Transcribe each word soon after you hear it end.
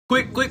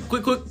Quick.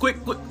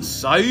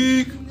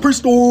 Psych.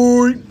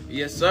 Pre-story.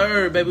 Yes,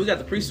 sir, baby. We got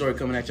the pre-story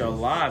coming at y'all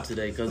live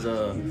today because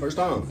First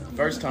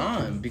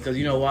time. Because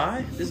you know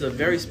why? This is a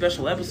very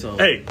special episode.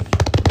 Hey.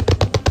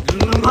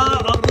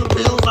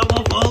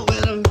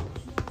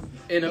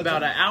 In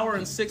about an hour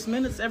and 6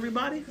 minutes,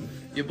 everybody,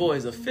 your boy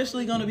is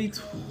officially gonna be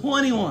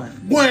 21.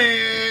 Finally.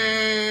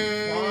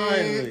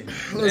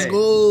 Let's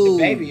go. The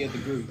baby of the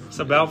group. It's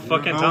about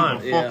fucking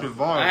time. Yeah.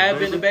 I have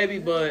been the baby,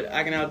 but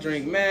I can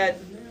outdrink Matt.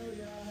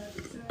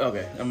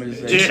 Okay, I'm gonna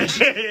just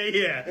say.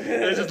 Yeah.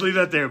 Let's just leave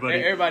that there, buddy.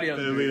 Everybody else.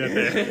 Leave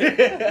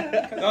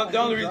that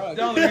there.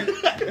 don't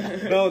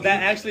Bro,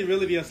 that actually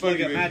really be a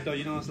slug at Matt though.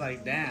 You know, it's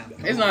like, damn.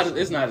 It's not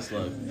a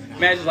slug.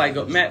 Matt just like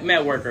go.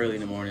 Matt work early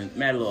in the morning.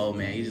 Matt a little old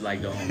man. He just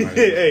like go home early.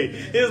 Hey,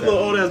 he's a little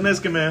old ass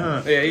Mexican man,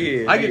 huh? Yeah, he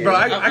is. I get, bro.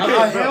 I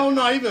can't. Hell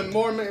no, even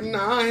more.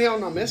 Hell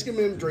no. Mexican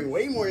men drink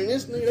way more than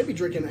this nigga. They be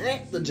drinking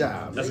at the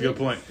job. That's a good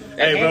point.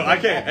 Hey, bro, I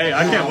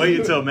can't wait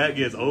until Matt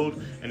gets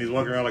old and he's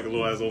walking around like a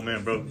little ass old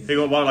man, bro. He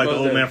gonna walk like the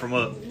old man from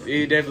Up.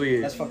 He definitely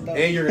is. That's fucked up.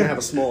 And you're gonna have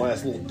a small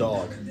ass little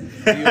dog.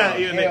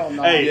 Hell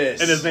no. Hey, Yes.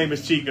 and his name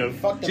is Chico.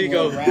 Fuck them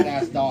Chico. little rat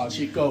ass dogs.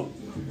 Chico.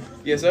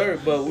 Yes, sir.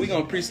 But we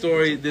gonna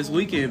pre-story this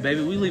weekend,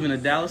 baby. We leaving to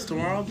Dallas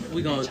tomorrow.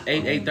 We gonna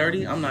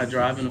 8:30. I'm not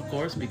driving, of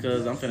course,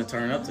 because I'm finna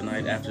turn up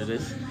tonight after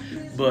this.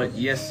 But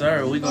yes,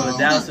 sir. We going to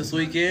Dallas this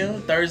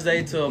weekend,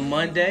 Thursday till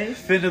Monday.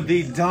 Finna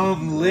be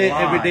dumb lit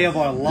Live. every day of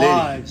our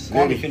lives.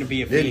 Liddy. Finna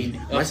be a Liddy.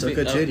 fiend. Might suck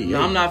a titty.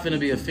 No, I'm not finna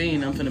be a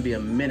fiend. I'm finna be a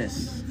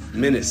menace.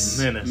 Menace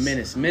to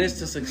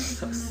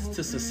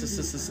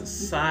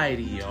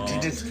society, y'all.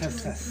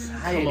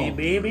 Society,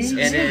 baby. And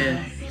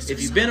then,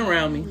 if you've been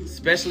around me,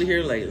 especially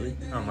here lately,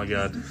 Oh my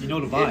God. You know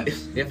the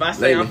vibes. if I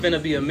say I'm Lately.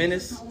 finna be a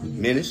menace,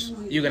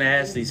 you're gonna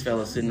ask these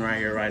fellas sitting right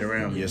here, right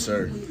around me. Yes,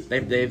 sir. They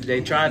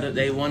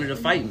wanted to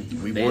fight me.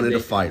 We wanted to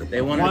fight 'em.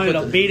 They Wanted wanted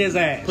to beat his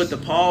ass. put the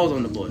paws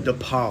on the boy. The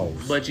pause.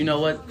 But you know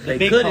what? The They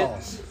big couldn't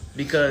paws.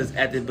 because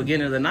at the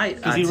beginning of the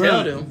night, Cause I he tell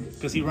run. them,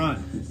 Cause he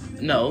run.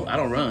 no, I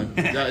don't run.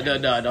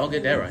 No, don't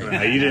get that right.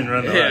 Nah, you didn't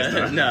run the last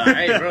time. No,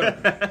 I ain't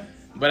run.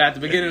 But at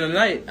the beginning of the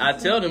night, I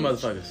tell them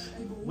motherfuckers,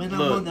 When look,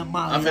 I'm on the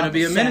molly, I'm finna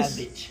be a menace.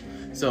 savage.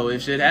 So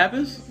if shit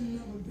happens,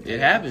 it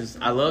happens.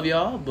 I love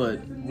y'all,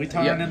 but We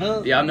turning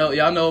up. y'all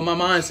know what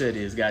my mindset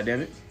is.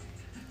 Goddamn it.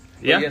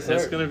 Yeah, Yes, sir.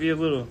 it's gonna be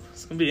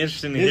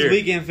interesting to This hear.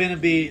 weekend finna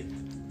be,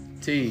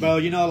 T. bro.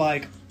 You know,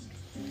 like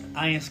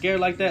I ain't scared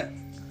like that.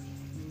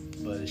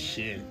 But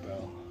shit, bro.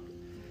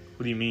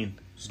 What do you mean?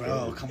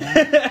 Bro, come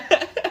on.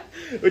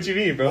 What you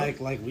mean, bro?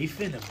 Like we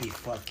finna be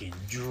fucking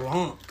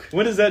drunk.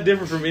 When is that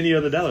different from any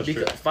other Dallas trip?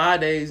 Because 5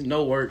 days,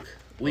 no work,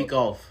 week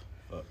off,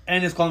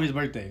 And it's Kwame's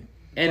birthday.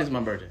 and it's my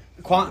birthday.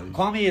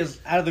 Kwame is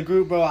out of the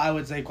group, bro. I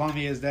would say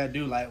Kwame is that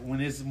dude. Like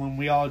when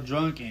we all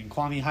drunk and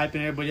Kwame hyping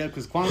everybody up,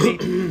 because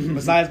Kwame,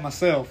 besides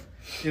myself,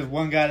 is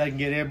one guy that can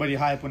get everybody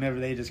hype whenever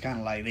they just kind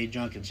of like they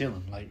drunk and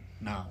chilling. Like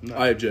no.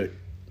 I object.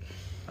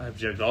 I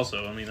object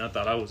also. I mean, I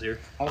thought I was here.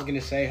 I was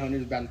gonna say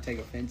Hunter's about to take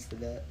offense to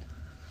that.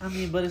 I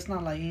mean, but it's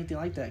not like anything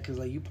like that because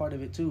like you part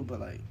of it too. But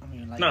like I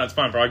mean, like No, it's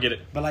fine, bro. I get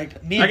it. but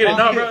like me. I And get it.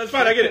 No, Kwame- bro, it's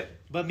fine. I get it.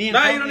 But me and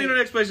Nah, Kwame, you don't need an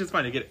explanation. It's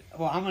fine. I get it.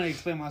 Well, I'm gonna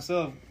explain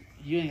myself.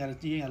 You ain't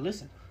gotta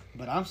listen.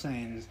 But I'm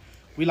saying is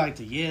we like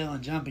to yell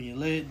and jump and get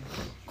lit.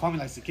 Kwame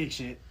likes to kick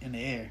shit in the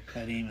air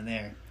that ain't even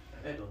there.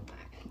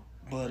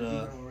 But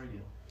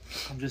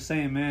I'm just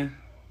saying, man.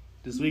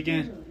 This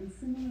weekend,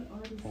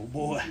 oh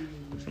boy.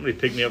 Somebody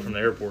picked me up from the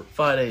airport.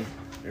 5 days.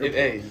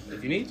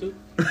 If you need to.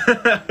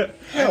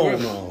 Hell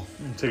no.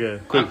 Took a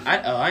quick.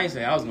 I ain't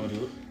say I was gonna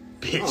do it.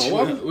 Bitch.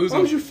 Oh, why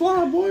would you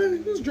fly, boy?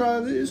 Just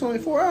drive it. It's only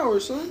 4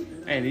 hours, son.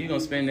 And you gonna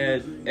spend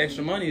that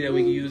extra money that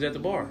we can use at the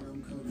bar.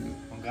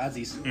 On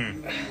Godsies.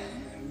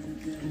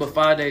 But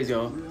 5 days,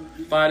 y'all.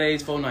 5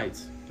 days, 4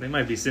 nights. They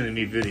might be sending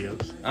me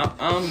videos.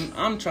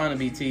 I'm trying to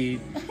be T.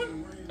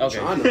 Okay.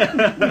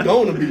 We're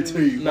gonna be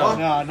T. No,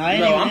 No, no,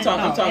 ain't I'm even-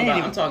 talking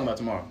no, about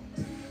tomorrow.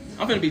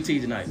 I'm finna be T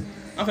tonight.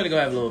 I'm finna go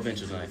have a little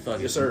adventure tonight. Fuck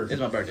it. Yes, sir. It's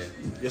my birthday.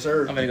 Yes,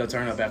 sir. I'm finna go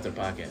turn up after the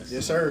podcast.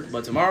 Yes, sir.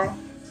 But tomorrow,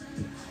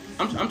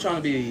 I'm trying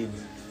to be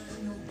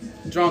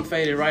drunk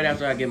faded right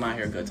after I get my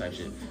haircut type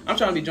shit. I'm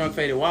trying to be drunk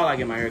faded while I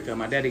get my haircut.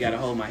 My daddy gotta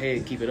hold my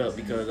head, keep it up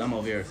because I'm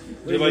over here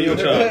Just like your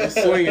child.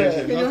 swinging and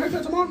shit. Get your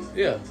haircut tomorrow?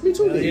 Yeah. Me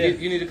too.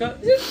 You need a cut?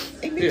 Yeah.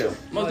 Hey, me Yeah. too.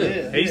 Most Oh,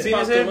 definitely. yeah. Hey, you seen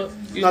his Start hair? them up.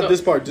 You Not start-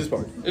 this part. This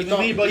part. it's Even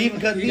start- me, but even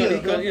cut you me gotta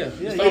up, cut, bro. yeah. Yeah,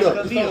 It's you start- gotta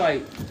cut it's me start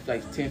up.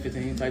 like 10,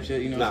 15 type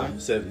shit, you know what I'm Nah,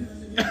 saying? 7.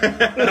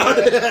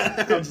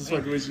 I'm just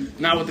fucking with you.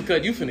 Not with the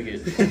cut you finna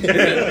get.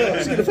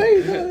 Just get a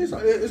fade. Yeah,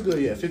 it's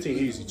good. Yeah, 15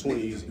 easy,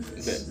 20 easy.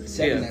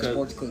 Seven at 'cause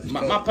Sports Clips.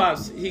 my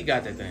pops, he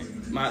got that thing.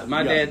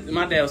 My dad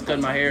was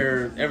cutting my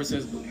hair ever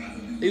since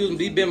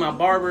he been my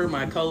barber,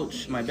 my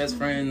coach, my best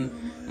friend.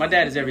 My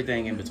dad is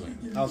everything in between.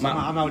 Oh, so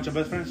I'm not with your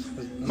best friends?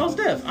 Most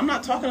deaf. I'm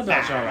not talking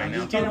about y'all right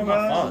now. I'm talking about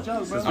my father.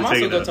 Joke, bro. I'm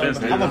also gonna talk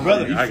about. I'm a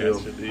brother. I got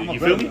you. I'm a You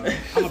feel brother. me?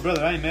 I'm a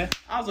brother. I ain't mad.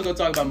 I also gonna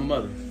talk about my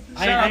mother.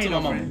 I Shout out ain't to my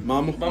no mama. friend.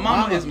 Mama. My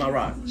mama is my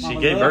rock. She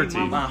Mama gave love birth you, to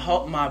you.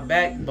 mama. My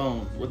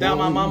backbone. Without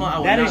my mama, I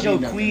would That not is be your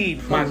nothing.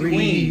 queen. My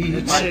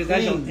queen.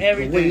 That's your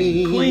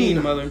everything.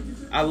 Queen, mother.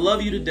 I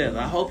love you to death.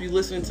 I hope you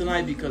listening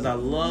tonight because I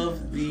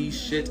love the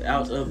shit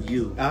out of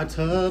you. Out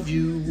of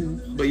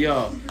you. But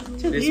y'all,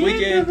 this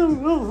weekend,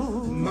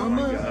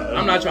 Mama.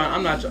 I'm not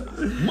trying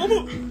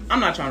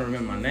to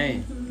remember my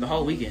name. The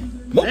whole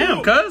weekend.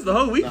 Damn, cuz the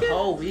whole The weekend.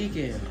 whole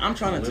weekend. I'm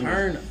trying to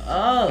turn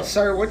up.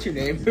 Sir, what's your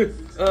name? Bushmouth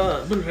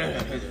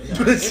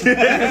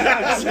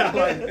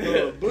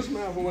or Most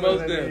whatever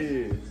that definitely.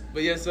 is.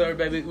 But yes, sir,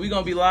 baby. We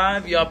gonna be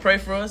live. Y'all pray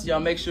for us. Y'all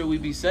make sure we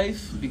be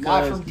safe Live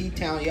because from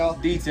D-Town, y'all.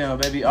 D-Town,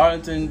 baby.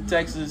 Arlington,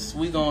 Texas.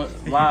 We going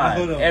live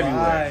Hold on,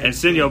 everywhere. live. And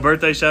send your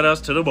birthday shout outs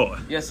to the boy.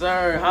 Yes,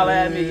 sir. Holla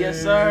at me.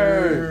 Yes,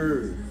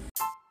 sir.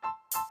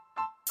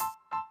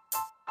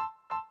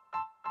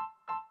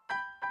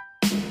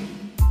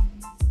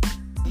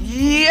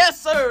 Yes,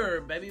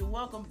 sir, baby.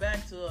 Welcome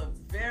back to a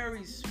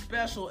very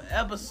special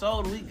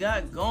episode we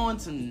got going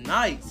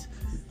tonight.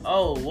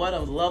 Oh, what a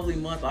lovely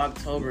month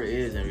October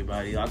is,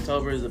 everybody.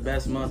 October is the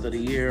best month of the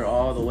year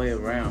all the way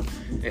around.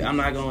 I'm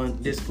not going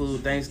to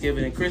disclude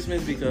Thanksgiving and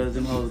Christmas because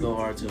them hoes go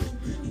hard too.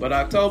 But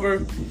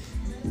October,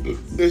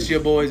 it's your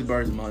boy's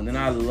birth month, and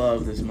I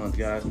love this month,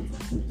 guys.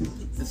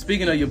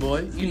 Speaking of your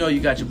boy, you know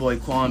you got your boy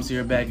Kwams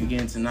here back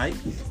again tonight.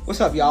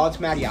 What's up, y'all? It's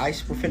Matty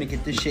Ice. We're finna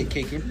get this shit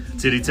kicking.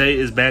 Titty Tate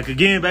is back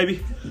again,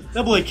 baby.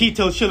 That boy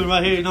Keto chilling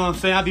right here, you know what I'm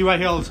saying? I be right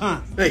here all the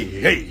time.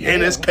 Hey,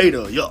 and that's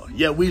Kato, yo.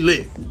 Yeah, we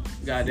lit.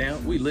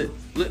 Goddamn, we lit.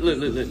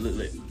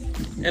 Lit.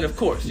 And of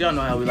course, y'all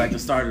know how we like to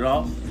start it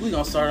off. We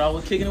gonna start it off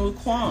with kicking it with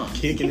Kwams.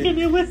 Kicking it.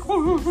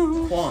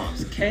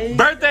 Kwams. K.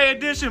 Birthday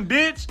edition,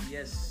 bitch.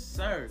 Yes,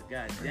 sir.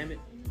 God damn it.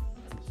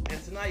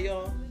 And tonight,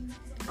 y'all,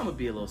 I'm gonna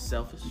be a little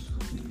selfish.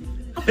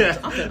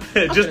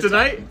 Just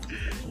tonight?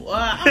 Well,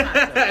 I'm not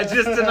selfish.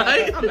 Just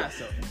tonight? I'm not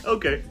selfish.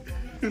 Okay.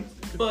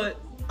 But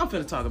I'm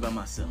finna talk about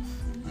myself.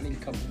 I need a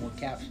couple more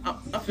caps. I'm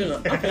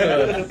finna,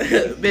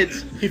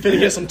 bitch. He finna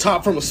get some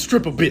top from a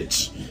stripper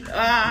bitch.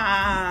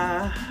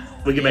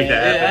 We can make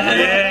that happen.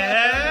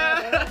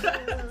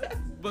 Yeah.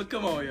 But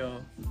come on,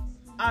 y'all.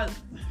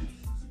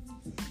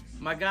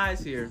 My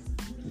guys here,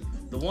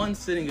 the ones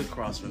sitting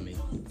across from me,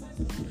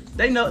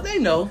 they know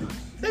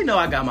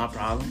I got my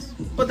problems,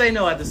 but they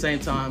know at the same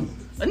time,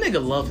 a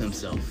nigga love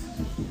himself.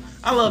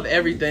 I love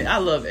everything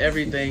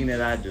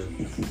that I do.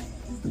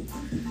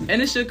 And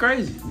this shit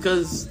crazy,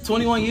 cause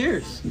 21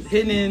 years,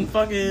 hitting in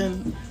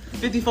fucking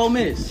 54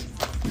 minutes.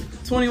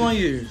 21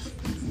 years.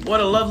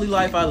 What a lovely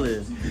life I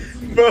live.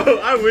 Bro,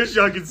 I wish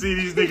y'all could see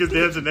these niggas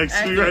dancing next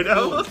to me right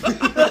now.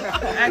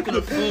 Acting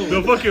a fool.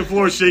 The fucking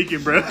floor's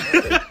shaking, bro.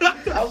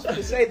 I was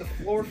gonna say the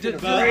floor finna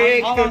Bro,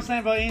 break. all I'm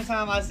saying, bro,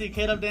 anytime I see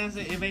Kato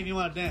dancing, it make me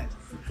want to dance.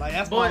 Like,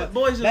 that's Boys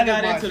just that is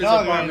got my into this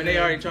dog apartment. right They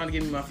there. already trying to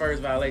give me my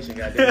first violation,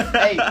 goddamn.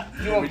 Hey,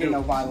 you won't get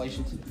no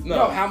violations. No. You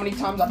know how many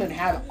times I've been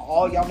had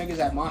all y'all niggas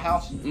at my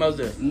house? Most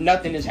of it.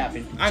 Nothing has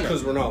happened. I know.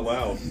 Because we're not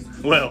loud.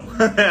 Well.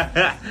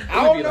 I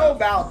don't know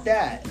about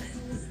that.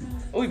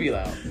 We be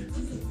loud.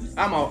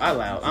 I'm loud.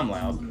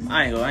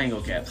 I ain't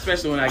gonna cap.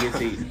 Especially when I get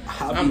heat.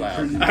 I'm loud.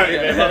 All right,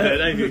 man, my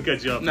bad. I ain't gonna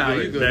cut you off. Nah, Go you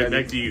ahead. good, baby.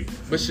 Back to you.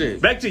 But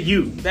shit. Back to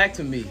you. Back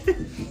to me.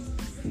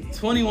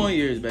 21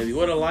 years, baby.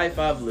 What a life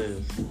I've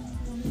lived.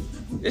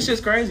 It's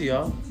just crazy,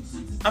 y'all.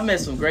 I've met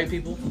some great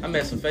people. I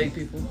met some fake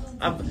people.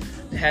 I've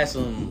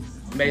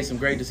made some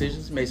great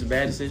decisions, made some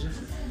bad decisions.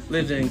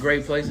 Lived in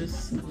great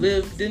places.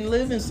 Didn't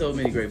live in so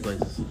many great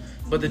places.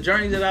 But the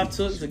journey that I've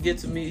took to get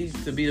to me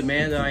to be the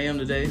man that I am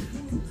today,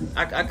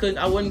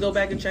 I wouldn't go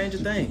back and change a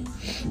thing.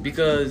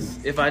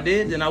 Because if I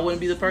did, then I wouldn't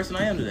be the person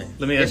I am today.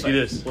 Let me ask you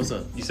this. What's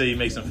up? You say you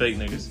make some fake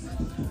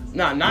niggas.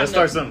 Nah, Let's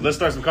start some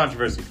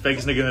controversy.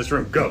 Fakest nigga in this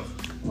room. Go.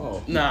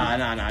 Oh. Nah.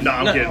 No,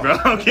 I'm kidding, bro.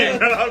 I'm kidding,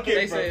 bro.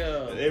 They bro. say,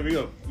 there we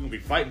go. We're gonna be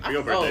fighting for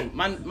your birthday.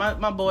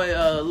 My boy,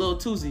 Lil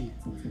Tuzi,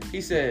 he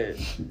said,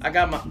 I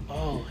got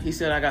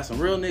some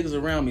real niggas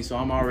around me, so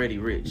I'm already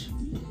rich.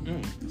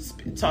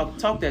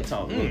 Talk that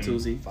talk, Lil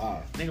Tuzi.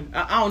 Five.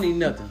 I don't need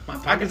nothing. My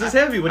pockets is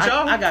heavy with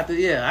y'all. I got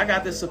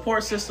the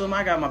support system.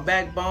 I got my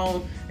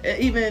backbone.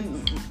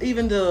 Even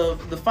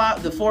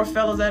the four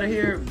fellas that are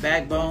here,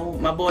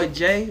 backbone. My boy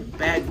Jay,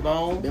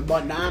 backbone. Been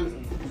bought diamond.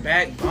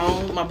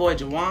 Backbone. My boy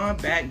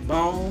Jawan,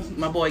 backbone.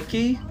 My boy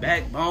Key,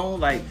 backbone.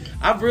 Like,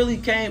 I've really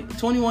came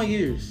 21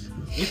 years.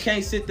 You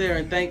can't sit there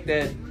and think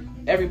that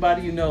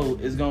everybody you know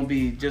is gonna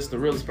be just the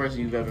realest person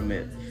you've ever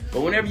met.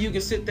 But whenever you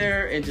can sit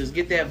there and just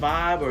get that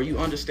vibe, or you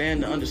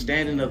understand the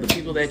understanding of the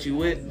people that you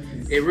with,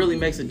 it really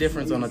makes a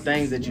difference on the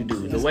things that you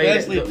do.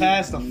 Especially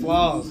past the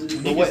flaws.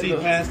 You can see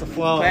past the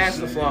flaws.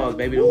 Past the flaws,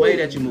 baby. The way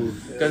that you move.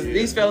 Because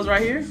these fellas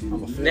right here,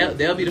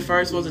 they'll be the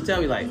first ones to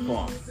tell me, like, come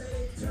on.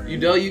 You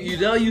know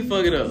you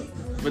fuck it up.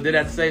 But then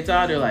at the same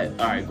time, they're like,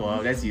 all right,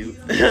 Kwam, that's you.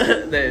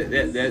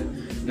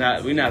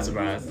 We're not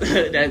surprised.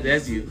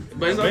 That's you.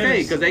 But it's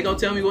okay, because they gonna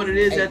tell me what it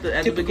is at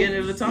the beginning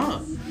of the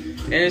time.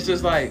 And it's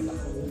just like,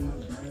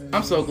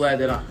 I'm so glad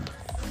that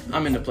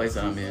I'm in the place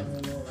that I'm in.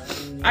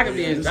 I could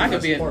be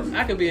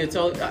in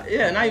total,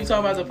 yeah, not even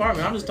talking about the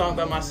apartment. I'm just talking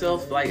about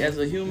myself, like, as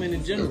a human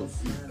in general.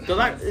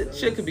 Cause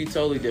shit could be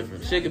totally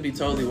different. Shit could be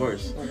totally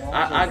worse.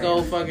 I've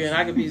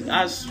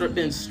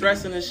been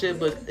stressing and shit,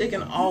 but it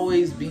can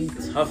always be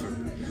tougher.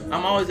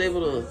 I'm always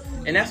able to,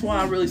 and that's why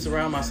I really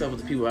surround myself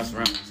with the people I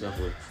surround myself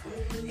with.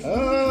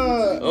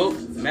 Oh,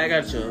 Matt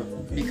got you.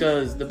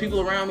 Because the people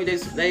around me,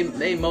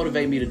 they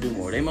motivate me to do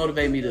more. They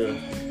motivate me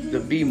to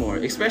be more,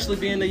 especially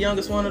being the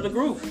youngest one of the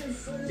group.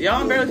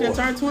 Y'all barely gonna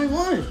turn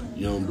 21.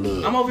 Young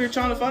blood. I'm over here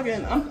trying to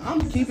fucking,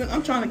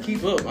 I'm trying to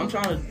keep up. I'm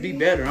trying to be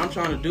better. I'm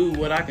trying to do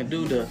what I can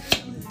do to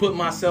put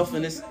myself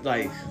in this,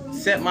 like,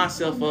 set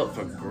myself up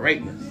for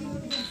greatness.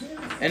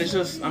 And it's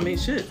just, I mean,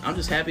 shit. I'm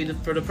just happy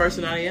for the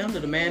person I am,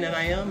 the man that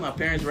I am. My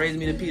parents raised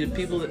me to be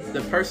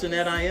the person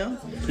that I am.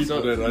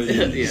 People that I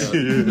am. Yeah.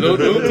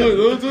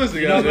 Little twist,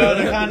 You know, bro,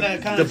 to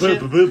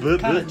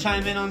kind of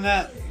chime in on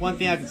that. One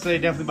thing I could say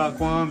definitely about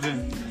Kwams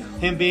and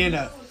him being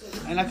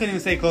and I couldn't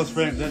even say close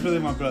friends. That's really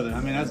my brother.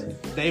 I mean, that's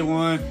day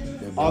one,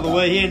 all the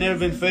way. He ain't never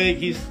been fake.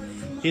 He's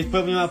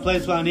put me in my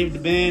place where I needed to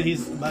be.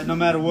 But no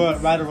matter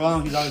what, right or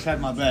wrong, he's always had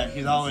my back.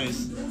 He's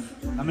always,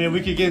 I mean, we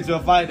could get into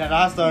a fight that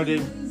I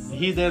started.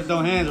 He's there to throw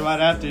hands right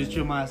after it's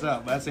true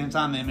myself. But at the same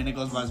time, I mean, it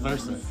goes vice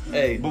versa.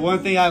 Hey. But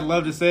one thing I'd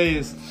love to say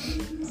is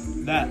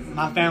that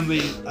my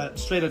family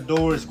straight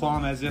adores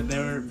Kwam as if they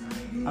were,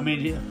 I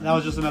mean, that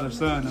was just another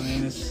son. I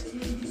mean, it's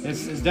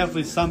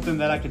definitely something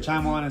that I could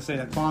chime on and say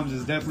that Kwams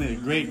is definitely a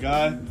great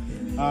guy.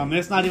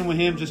 It's not even with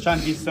him just trying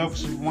to be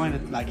selfish and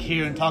wanting to, like,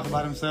 hear and talk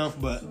about himself,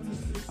 but,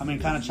 I mean,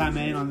 kind of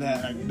chiming in on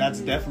that. Like, that's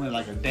definitely,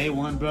 like, a day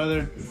one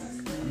brother.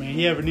 I mean,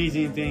 he ever needs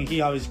anything,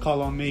 he always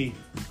call on me.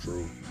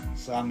 True.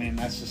 So, I mean,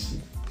 that's just...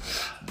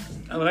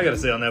 What I gotta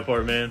say on that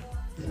part, man.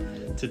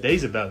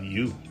 Today's about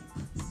you.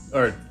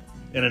 Or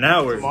in an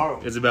hour,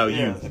 Tomorrow. it's about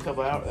you. A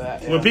couple hours.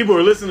 Yeah. When people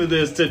are listening to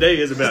this, today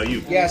is about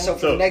you. Yeah, so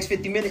for the next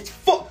 50 minutes,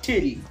 fuck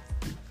titty.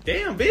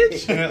 Damn,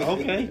 bitch.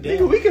 Okay, Nigga,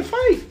 damn. we can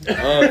fight.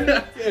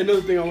 Yeah,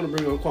 another thing I want to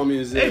bring up, Kwame,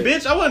 is that... Hey,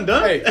 bitch, I wasn't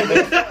done. Hey,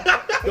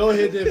 go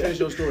ahead and finish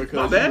your story, cuz.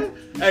 My bad.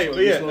 Hey,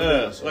 but yeah,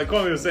 like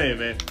Kwame was saying,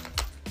 man,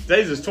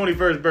 today's his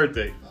 21st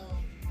birthday.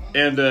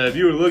 And if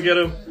you were to look at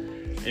him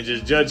and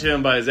just judge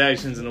him by his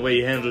actions and the way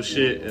he handles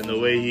shit and the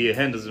way he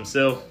handles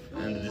himself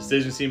and the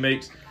decisions he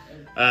makes,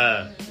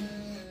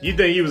 you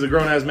think he was a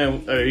grown-ass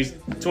man. He's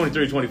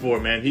 23, 24,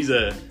 man. He's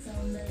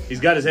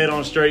got his head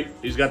on straight.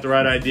 He's got the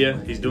right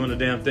idea. He's doing the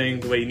damn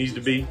thing the way he needs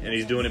to be, and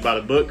he's doing it by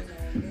the book.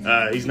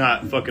 He's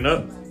not fucking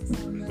up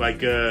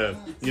like,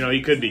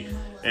 he could be.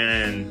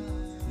 And,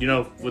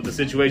 with the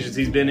situations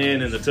he's been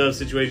in and the tough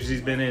situations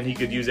he's been in, he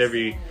could use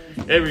every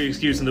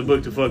excuse in the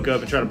book to fuck up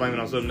and try to blame it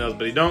on something else,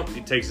 but he don't.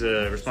 He takes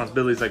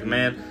responsibilities like a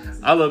man.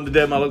 I love him to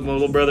death. My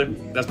little brother.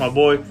 That's my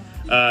boy.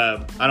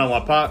 I know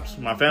my pops,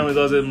 my family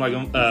loves him like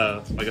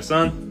a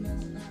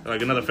son,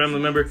 like another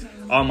family member.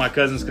 All my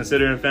cousins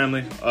consider him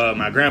family.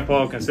 My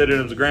grandpa considered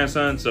him as a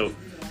grandson. So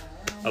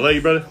I love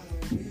you, brother.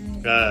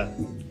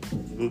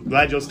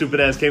 Glad your stupid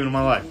ass came into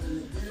my life.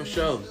 For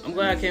sure. I'm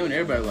glad I came into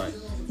everybody's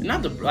life.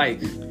 Not to,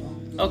 like,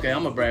 okay,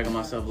 I'm gonna brag on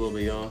myself a little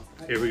bit, y'all.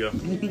 Here we go.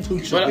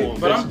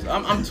 But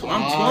I'm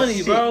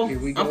 20, bro. Here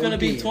we I'm go gonna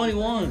be again.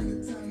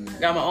 21.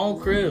 Got my own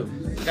crib.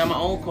 Got my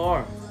own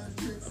car.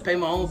 I pay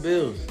my own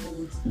bills.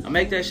 I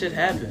make that shit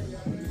happen.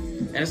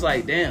 And it's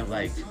like, damn,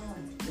 like,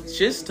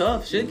 shit's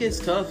tough. Shit gets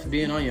tough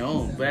being on your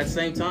own. But at the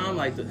same time,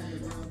 like,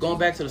 going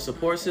back to the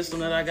support system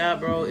that I got,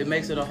 bro, it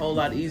makes it a whole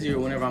lot easier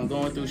whenever I'm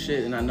going through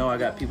shit and I know I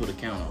got people to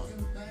count on.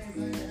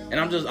 And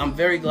I'm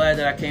very glad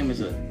that I came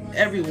into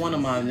every one of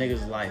my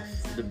niggas' life.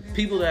 The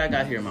people that I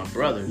got here, my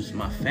brothers,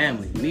 my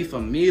family, mi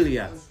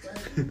familia.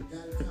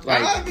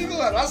 Like,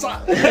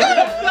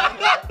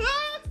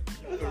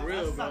 for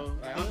real, bro.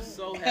 Like, I'm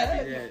so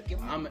happy that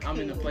I'm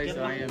in the place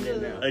that I am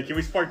in now. Hey, can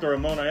we spark the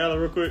Ramon Ayala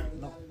real quick?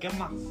 No,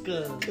 come on,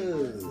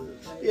 good.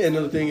 Yeah,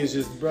 another thing is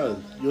just, bro,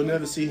 you'll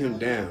never see him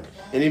down.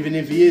 And even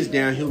if he is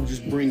down, he'll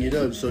just bring it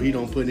up so he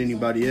don't put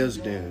anybody else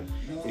down.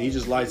 And he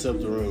just lights up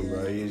the room,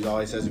 bro. He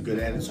always has a good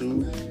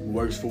attitude,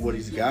 works for what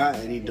he's got,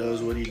 and he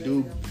does what he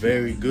do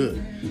very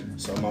good.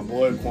 So my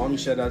boy Kwame,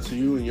 shout out to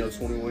you in your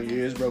 21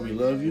 years, bro. We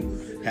love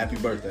you. Happy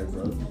birthday,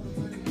 bro.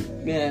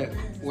 Man,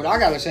 what I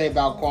gotta say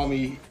about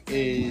Kwame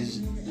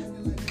is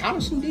kind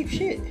of some deep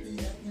shit.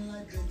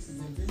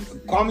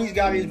 Kwame's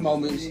got his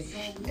moments,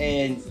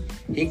 and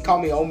he can call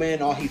me old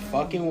man all he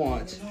fucking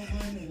wants.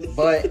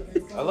 But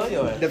I love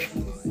your ass.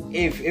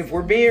 if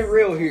we're being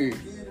real here,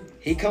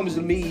 he comes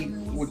to me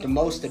with the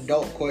most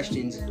adult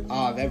questions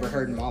I've ever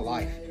heard in my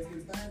life.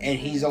 And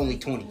he's only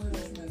 20.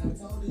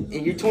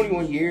 In your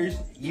 21 years,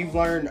 you've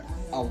learned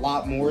a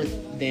lot more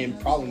than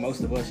probably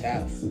most of us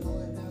have.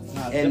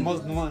 And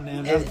most one,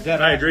 man. That's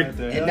dead. I agree. Right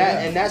there.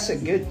 And that's a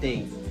good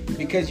thing.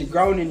 Because you're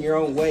growing in your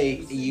own way,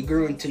 and you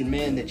grew into the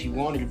man that you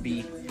wanted to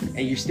be,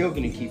 and you're still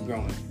gonna keep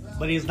growing.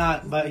 But he's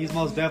not. But he's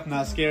most definitely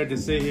not scared to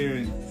sit here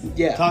and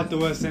talk to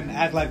us and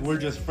act like we're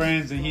just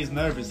friends. And he's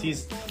nervous. He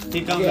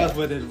comes up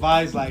with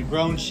advice like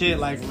grown shit,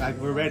 like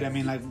we're ready. I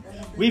mean, like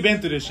we've been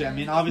through this shit. I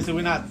mean, obviously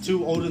we're not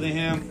too older than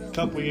him. A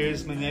couple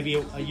years, maybe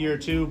a year or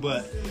two.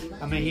 But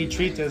I mean, he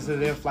treats us as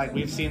if like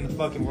we've seen the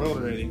fucking world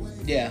already.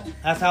 Yeah.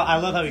 That's how I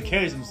love how he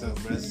carries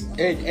himself, bro.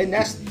 And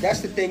that's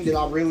the thing that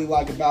I really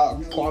like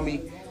about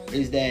Kwame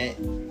is that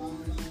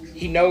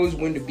he knows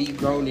when to be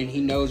grown and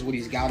he knows what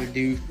he's got to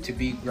do to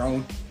be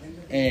grown.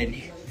 And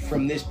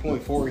from this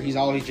point forward, he's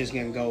always just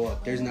gonna go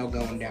up. There's no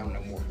going down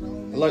no more.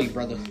 I love you,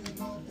 brother.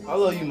 I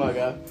love you, my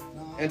guy.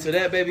 And to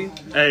that, baby.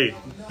 Hey,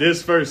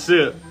 this first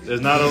sip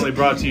is not only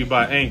brought to you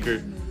by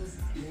Anchor.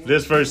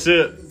 This first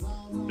sip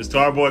is to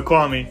our boy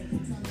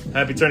Kwame.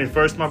 Happy turning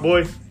first, my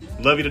boy.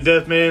 Love you to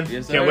death, man.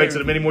 Yes, Can't sir. wait till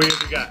the many more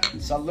years we got.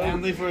 Salute.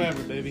 Family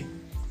forever, baby.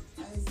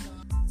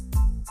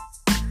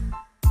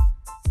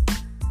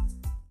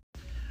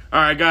 All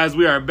right, guys,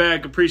 we are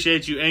back.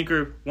 Appreciate you,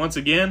 Anchor, once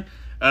again.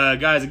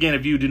 Guys, again,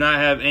 if you do not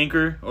have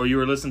Anchor or you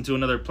are listening to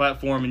another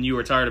platform and you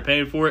are tired of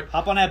paying for it,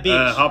 Hop on that beach.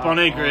 hop on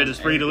Anchor. It is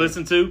free to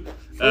listen to.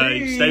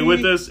 Stay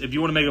with us. If you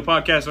want to make a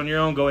podcast on your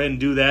own, go ahead and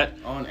do that.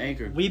 On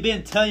Anchor. We've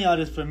been telling y'all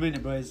this for a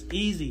minute, bro. It's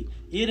easy.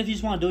 Even if you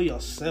just want to do it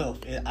yourself,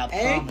 I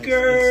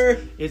Anchor.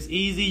 promise. It's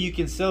easy. You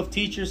can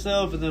self-teach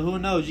yourself, and then who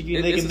knows? You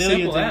can make It's a a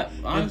millions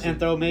simple app, and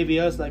throw maybe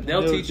us like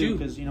They'll teach you.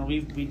 because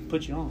we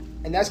put you on.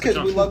 And that's because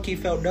we low-key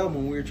felt dumb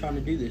when we were trying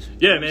to do this.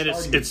 Yeah, man,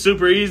 it's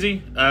super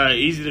easy.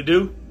 Easy to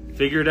do.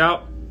 Figure it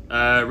out.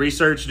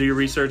 Research. Do your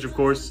research, of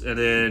course, and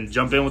then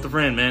jump in with a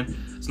friend, man.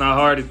 It's not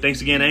hard.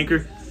 Thanks again,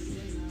 Anchor.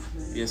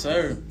 Yes,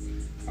 sir.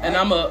 And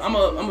I'm a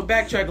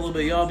backtrack a little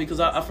bit, y'all, because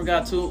I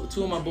forgot two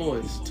of my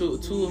boys, two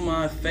of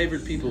my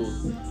favorite people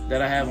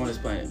that I have on this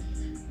planet.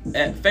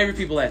 Favorite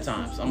people at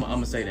times. I'm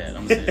gonna say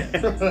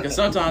that. Because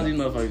sometimes these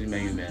motherfuckers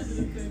make me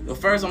mad. But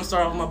first, I'm gonna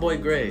start off with my boy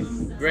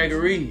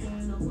Gregory.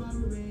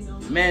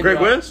 Man,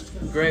 Greg West?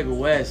 Greg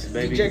West,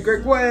 baby. DJ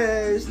Greg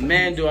West.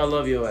 Man, do I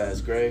love your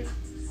ass, Greg.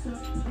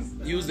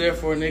 You was there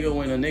for a nigga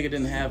when a nigga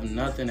didn't have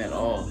nothing at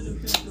all.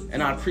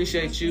 And I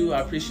appreciate you. I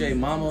appreciate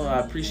mama. I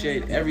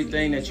appreciate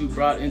everything that you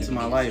brought into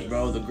my life,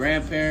 bro. The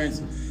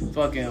grandparents,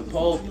 fucking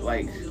Pope,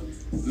 like,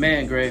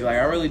 man, Greg, like,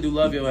 I really do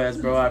love your ass,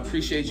 bro. I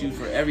appreciate you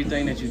for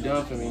everything that you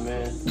done for me,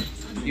 man.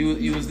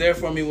 You was there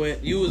for me when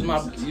you was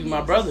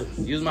my brother.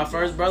 You was my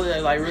first brother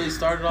that like really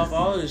started off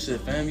all of this shit,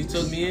 fam. You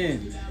took me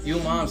in. You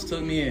moms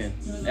took me in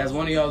as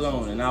one of y'all's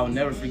own, and I will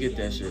never forget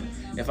that shit.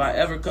 If I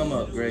ever come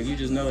up, Greg, you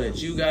just know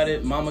that you got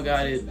it, mama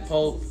got it,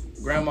 Pope,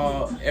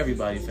 grandma,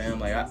 everybody, fam.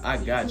 Like I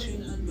got you.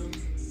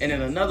 And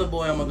then another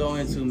boy I'm gonna go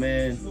into,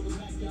 man,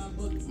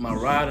 my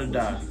ride or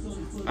die.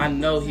 I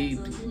know he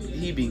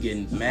be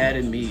getting mad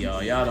at me,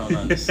 y'all. Y'all don't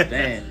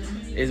understand.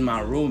 Is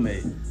my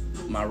roommate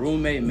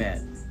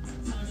Matt.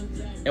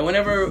 And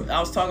whenever I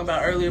was talking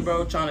about earlier,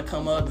 bro, trying to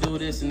come up, do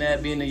this and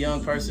that, being a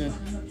young person,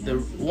 the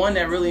one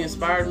that really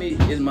inspired me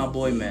is my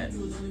boy Matt.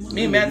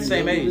 Me and Matt the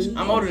same age.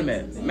 I'm older than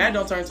Matt. Matt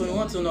don't turn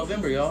 21 till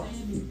November, y'all.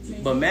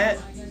 But Matt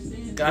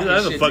got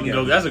his shit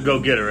together. That's a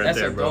go-getter right That's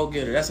there, bro. bro. That's a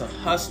go-getter. That's a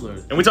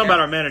hustler. And we talking about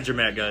our manager,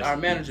 Matt, guys. Our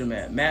manager,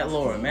 Matt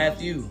Laura,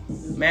 Matthew,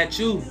 Matt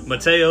Chu,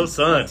 Mateo's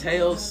son.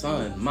 Mateo's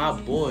son, my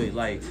boy.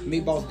 Like,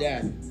 Meatball's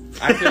dad.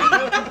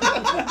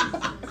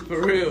 I could,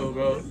 for real,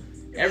 bro.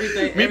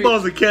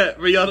 Meatball's a cat,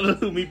 but y'all don't know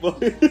who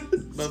Meatball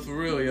is. But for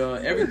real, y'all,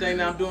 everything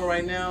that I'm doing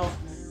right now,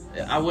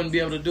 I wouldn't be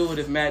able to do it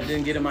if Matt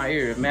didn't get in my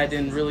ear. If Matt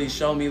didn't really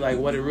show me like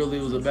what it really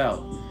was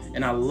about.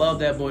 And I love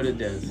that boy to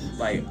death,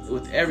 like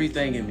with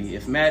everything in me.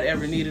 If Matt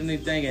ever needed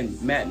anything, and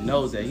Matt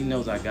knows that, he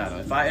knows I got him.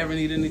 If I ever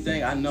need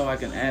anything, I know I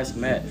can ask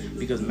Matt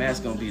because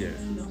Matt's gonna be there.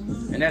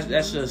 And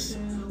that's just,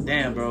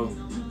 damn, bro.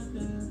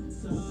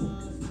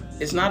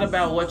 It's not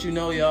about what you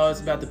know, y'all.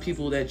 It's about the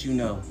people that you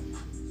know.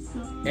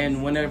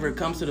 And whenever it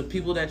comes to the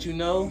people that you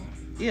know,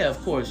 yeah,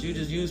 of course, you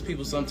just use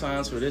people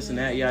sometimes for this and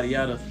that, yada,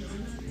 yada.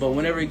 But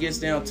whenever it gets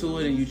down to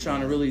it and you're trying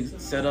to really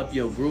set up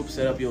your group,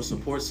 set up your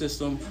support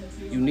system,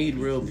 you need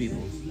real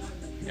people.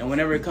 And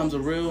whenever it comes to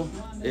real,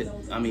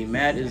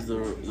 Matt is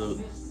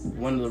the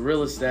one of the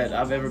realest that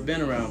I've ever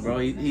been around, bro.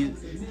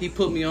 He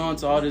put me on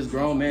to all this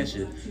grown man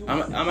shit.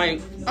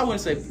 I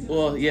wouldn't say,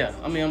 well, yeah.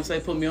 I'm gonna say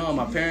put me on.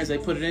 My parents, they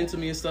put it into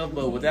me and stuff,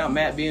 but without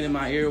Matt being in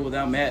my ear,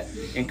 without Matt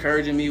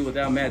encouraging me,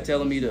 without Matt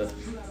telling me to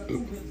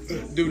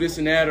do this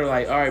and that, or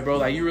like, all right, bro,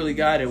 like you really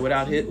got it.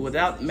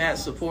 Without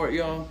Matt's support,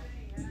 y'all,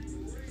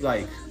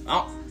 like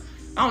I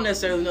don't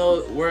necessarily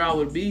know where I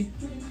would be,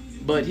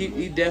 but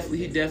he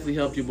definitely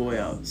helped your boy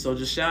out. So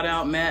just shout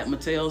out Matt,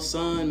 Mateo's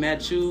son,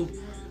 Matt Chu.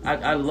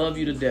 I love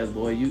you to death,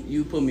 boy.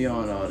 You put me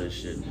on all this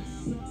shit.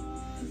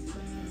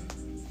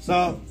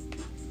 So,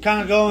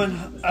 kind of going.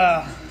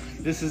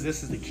 This is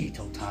the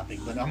keto topic,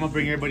 but I'm gonna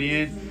bring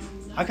everybody in.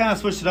 I kind of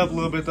switched it up a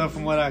little bit though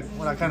from what I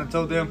kind of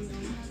told them.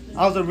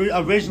 I was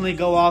originally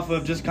go off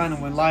of just kind of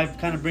when life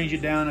kind of brings you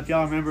down. If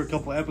y'all remember a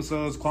couple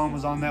episodes, Kwam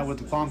was on that with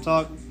the Kwam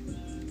Talk.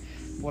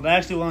 What I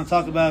actually want to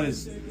talk about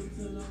is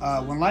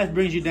when life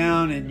brings you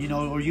down, and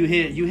or you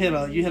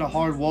hit a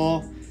hard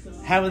wall.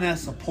 Having that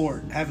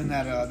support, having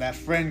that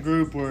friend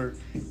group, or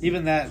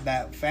even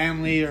that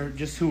family, or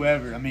just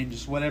whoever. I mean,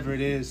 just whatever it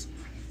is.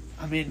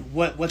 I mean,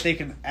 what they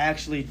can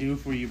actually do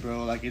for you,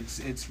 bro. Like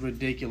it's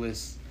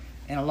ridiculous.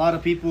 And a lot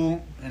of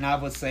people, and I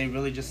would say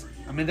really just,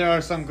 I mean, there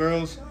are some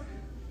girls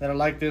that are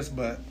like this,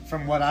 but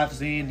from what I've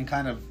seen and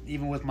kind of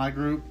even with my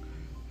group,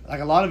 like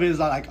a lot of it is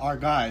like our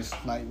guys.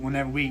 Like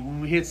when we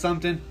hit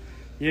something,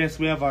 yes,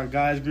 we have our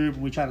guys group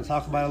and we try to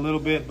talk about it a little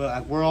bit, but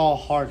like we're all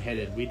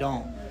hard-headed.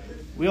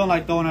 We we don't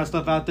like throwing our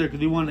stuff out there because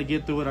we want to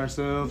get through it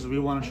ourselves. We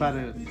want to try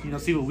to,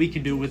 see what we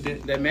can do with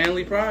it. That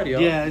manly pride, yo.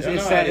 Yeah,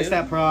 it's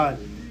that pride.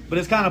 But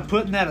it's kind of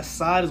putting that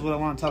aside is what I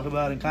want to talk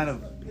about, and kind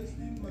of,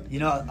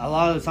 a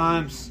lot of the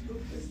times,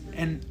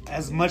 and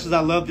as much as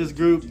I love this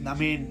group, I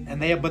mean,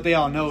 but they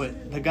all know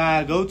it. The guy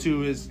I go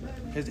to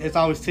it's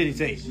always Titty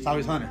Tate. It's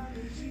always Hunter.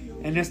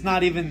 And it's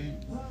not even,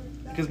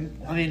 because,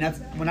 that's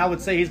when I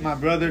would say he's my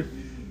brother,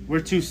 we're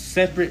two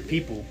separate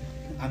people.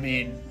 I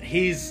mean,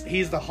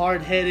 he's the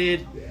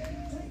hard-headed,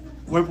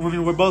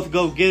 we're both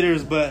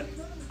go-getters, but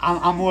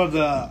I'm more of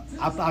I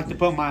like to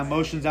put my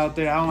emotions out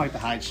there. I don't like to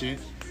hide shit.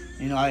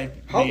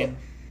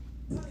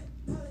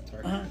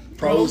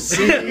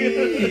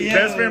 Proceed. Yeah.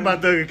 Best friend by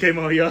Thugger came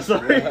on, y'all.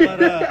 Sorry. But,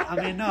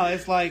 no,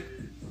 it's like,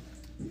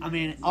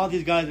 all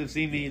these guys have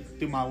seen me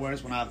through my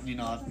worst when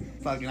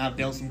I've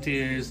dealt some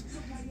tears.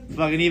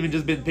 Fucking even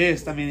just been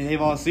pissed.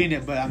 They've all seen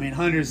it, but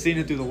Hunter's seen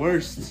it through the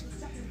worst.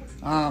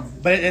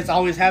 But it's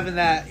always having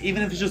that,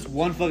 even if it's just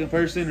one fucking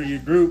person or your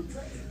group,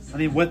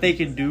 what they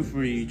can do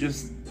for you,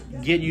 just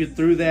get you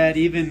through that,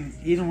 even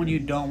when you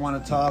don't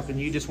want to talk and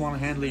you just want to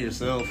handle it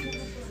yourself.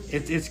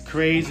 It's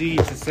crazy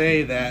to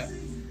say that,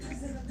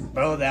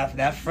 bro,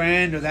 that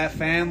friend or that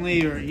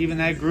family or even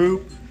that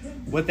group,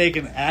 what they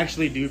can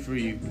actually do for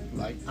you.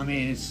 Like,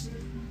 it's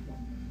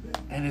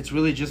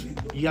really just,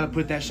 you gotta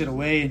put that shit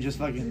away and just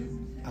fucking,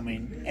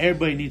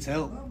 everybody needs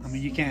help.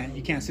 You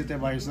can't sit there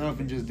by yourself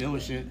and just deal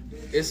with shit.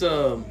 It's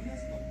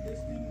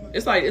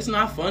like, it's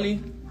not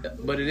funny,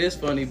 but it is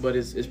funny, but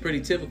it's pretty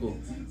typical.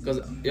 Because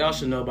y'all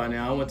should know by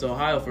now, I went to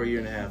Ohio for a year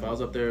and a half. I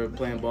was up there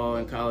playing ball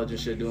in college and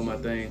shit, doing my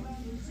thing.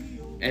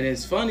 And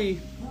it's funny,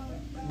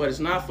 but it's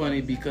not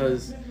funny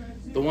because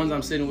the ones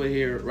I'm sitting with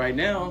here right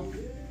now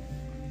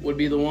would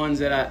be the ones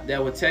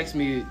that would text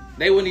me.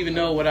 They wouldn't even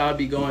know what I'd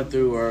be going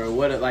through or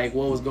what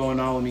was going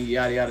on with me,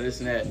 yada yada,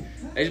 this and that.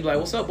 They'd just be like,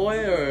 "What's up,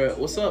 boy?" or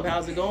 "What's up?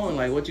 How's it going?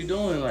 Like, what you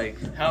doing? Like,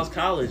 how's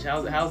college?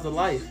 How's the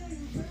life?"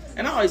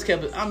 And I always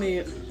kept it.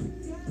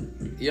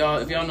 Y'all,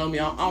 if y'all know me,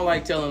 I don't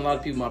like telling a lot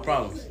of people my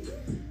problems.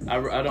 I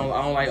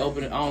don't like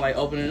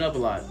opening up a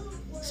lot.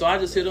 So I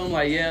just hit them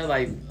like, yeah,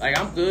 like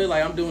I'm good,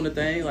 like I'm doing the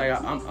thing, like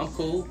I'm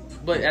cool.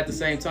 But at the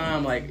same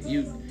time, like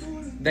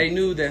they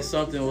knew that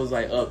something was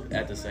like up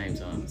at the same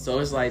time. So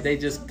it's like they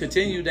just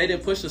continued. They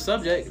didn't push the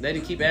subject. They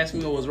didn't keep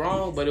asking me what was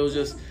wrong, but it was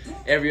just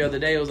every other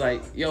day it was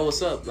like, yo,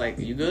 what's up? Like,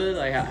 you good?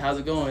 Like, how's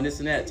it going? This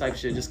and that type of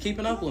shit. Just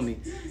keeping up with me.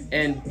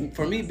 And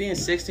for me being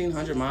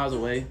 1,600 miles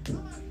away,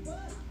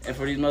 and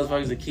for these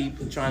motherfuckers to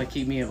keep trying to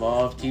keep me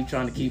involved, keep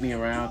trying to keep me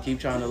around, keep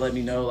trying to let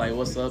me know like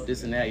what's up,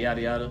 this and that, yada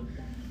yada,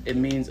 it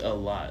means a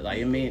lot. Like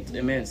it meant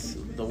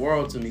the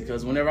world to me.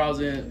 Because whenever I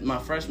was in my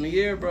freshman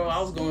year, bro, I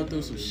was going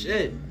through some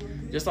shit.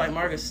 Just like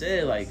Marcus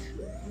said, like,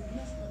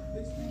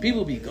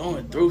 people be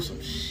going through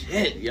some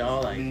shit,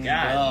 y'all. Like,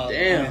 god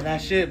damn. Man,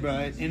 that shit, bro.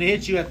 And it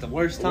hits you at the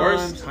worst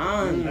times.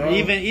 Bro.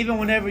 Even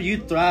whenever you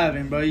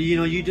thriving, bro.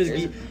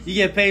 You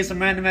get paid some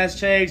random ass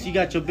checks. You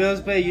got your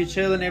bills paid. You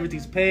chilling.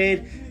 Everything's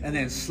paid. And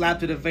then slap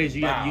to the face.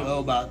 You owe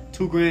about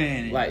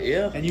 $2,000. Like,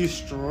 yeah. And you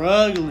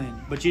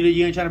struggling, but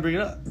you ain't trying to bring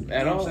it up.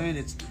 At all. What I'm saying?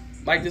 It's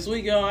like this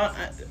week, yo.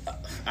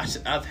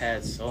 I've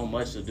had so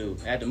much to do.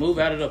 I had to move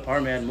out of the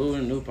apartment. I had to move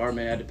in a new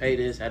apartment. I had to pay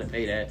this. I had to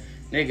pay that.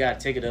 Nigga got a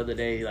ticket the other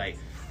day. Like,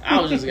 I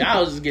was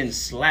just getting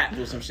slapped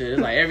with some shit.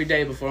 It's like every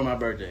day before my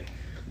birthday.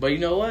 But you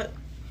know what?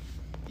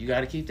 You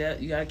gotta keep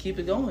that. You gotta keep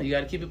it going. You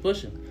gotta keep it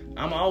pushing.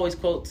 I'm always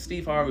quote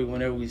Steve Harvey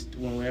whenever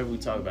we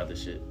talk about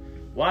this shit.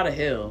 Why the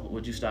hell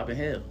would you stop in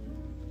hell?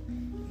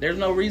 There's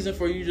no reason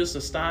for you just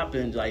to stop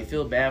and like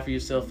feel bad for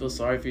yourself, feel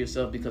sorry for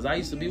yourself. Because I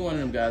used to be one of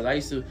them guys. I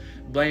used to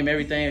blame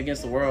everything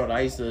against the world. I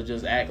used to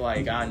just act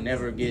like I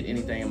never get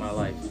anything in my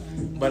life.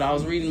 But I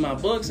was reading my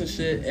books and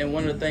shit, and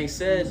one of the things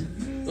said,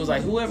 it was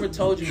like, whoever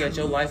told you that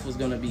your life was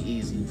gonna be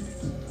easy?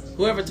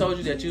 Whoever told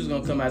you that you was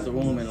gonna come out the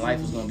womb and life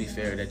was gonna be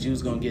fair, that you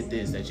was gonna get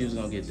this, that you was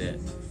gonna get that?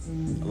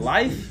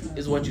 Life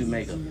is what you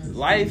make of it.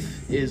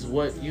 Life is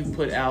what you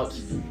put out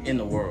in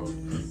the world.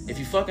 If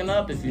you fucking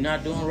up, if you're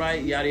not doing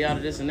right, yada yada,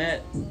 this and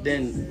that,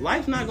 then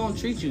life's not gonna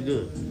treat you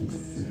good.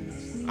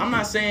 I'm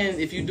not saying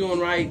if you're doing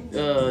right,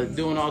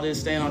 doing all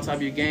this, staying on top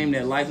of your game,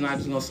 that life's not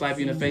just gonna slap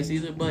you in the face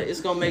either, but it's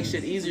gonna make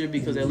shit easier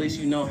because at least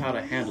you know how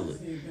to handle it.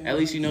 At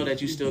least you know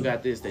that you still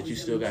got this, that you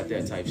still got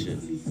that type shit.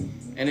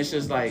 And it's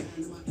just like,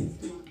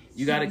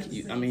 you gotta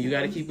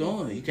keep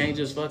going. You can't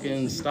just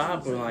fucking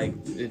stop or like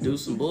do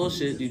some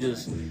bullshit.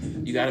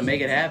 You gotta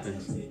make it happen.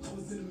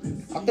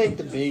 I think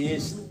the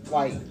biggest,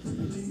 like,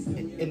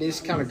 and this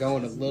is kind of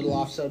going a little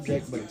off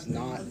subject, but it's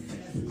not.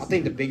 I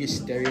think the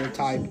biggest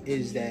stereotype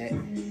is that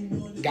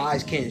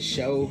guys can't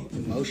show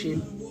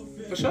emotion.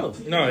 For sure.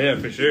 No, yeah,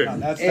 for sure. No,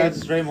 that's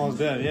Draymond's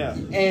dead, yeah.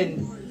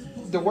 And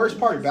the worst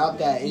part about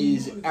that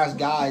is, as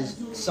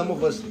guys, some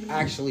of us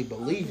actually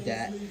believe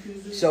that,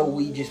 so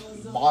we just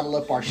bottle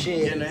up our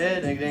shit. Get in the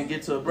head and then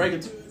get to a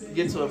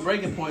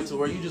breaking point to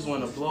where you just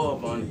want to blow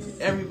up on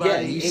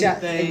everybody.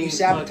 Yeah, you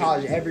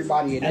sabotage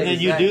everybody, and then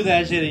you do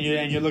that shit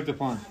and you're looked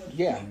upon.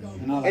 Yeah,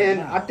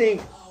 and I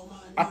think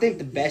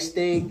the best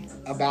thing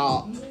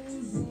about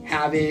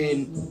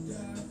having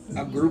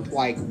a group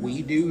like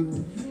we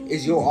do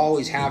is you'll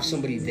always have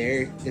somebody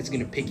there that's going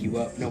to pick you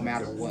up no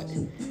matter what.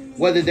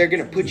 Whether they're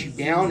going to put you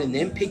down and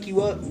then pick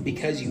you up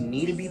because you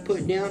need to be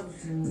put down,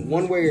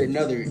 one way or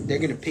another, they're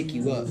going to pick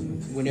you up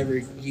whenever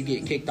you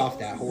get kicked off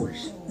that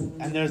horse.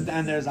 And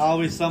there's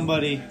always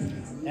somebody,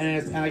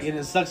 and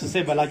it sucks to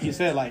say, but like you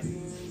said, like,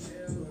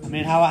 I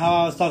mean, how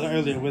I was talking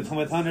earlier with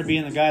Hunter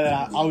being the guy that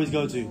I always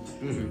go to.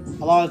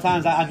 A lot of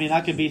times,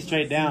 I could be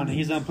straight down, and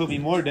he's gonna put me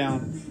more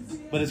down,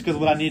 but it's because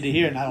what I need to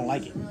hear, and I don't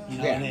like it, you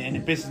know, and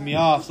it pisses me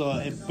off. So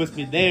it puts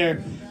me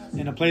there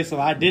in a place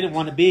where I didn't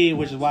want to be,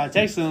 which is why I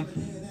text him.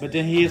 But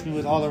then he hits me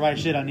with all the right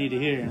shit I need to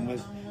hear, and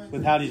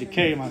with how I need to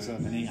carry myself.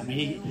 And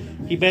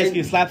he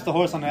basically slaps the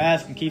horse on the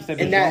ass and keeps that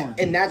bitch going.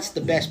 And that's the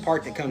best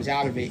part that comes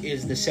out of it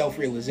is the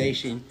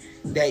self-realization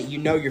that you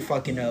know you're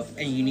fucking up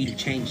and you need to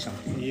change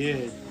something.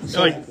 Yeah.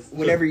 So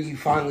whenever you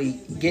finally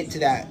get to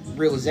that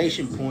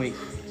realization point,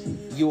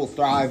 you will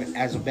thrive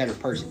as a better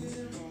person.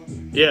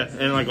 Yeah,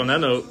 and like on that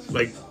note,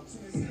 like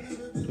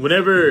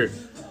whenever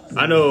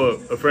I know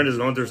a friend is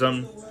going through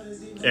something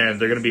and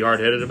they're gonna be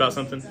hard-headed about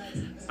something,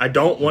 I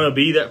don't want to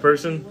be that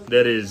person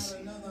that is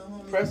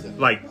Pressing.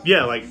 like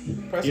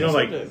Pressing you know,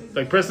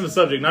 like pressing the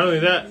subject. Not only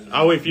that,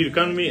 I'll wait for you to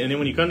come to me, and then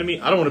when you come to me,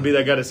 I don't want to be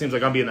that guy that seems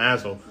like I'm being an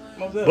asshole.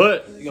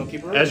 But you gonna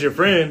keep it real? as your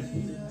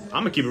friend,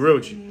 I'm gonna keep it real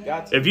with you.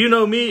 Got to. If you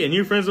know me and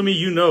you're friends with me,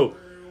 you know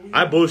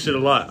I bullshit a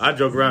lot. I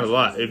joke around a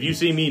lot. If you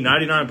see me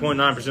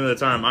 99.9% of the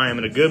time, I am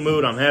in a good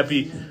mood. I'm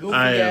happy. Goofy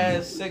I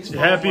am ass, 6'5"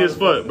 happy as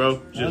fuck,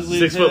 bro. Just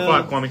Ugly 6'5", as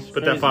Kwame.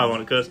 Put Crazy. that 5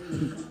 on it, cuz.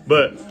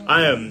 But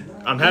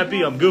I'm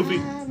happy. I'm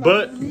goofy.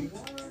 But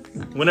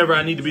whenever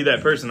I need to be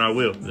that person, I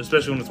will.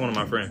 Especially when it's one of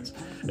my friends.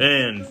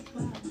 And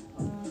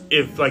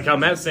if, like how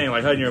Matt's saying,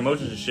 like hiding your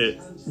emotions and shit,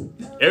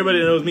 everybody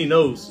that knows me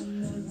knows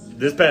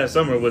this past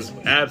summer was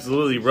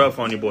absolutely rough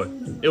on you, boy.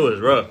 It was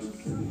rough.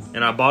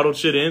 And I bottled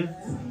shit in.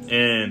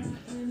 And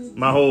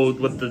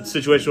with the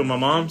situation with my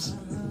mom's,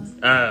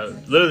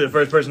 literally the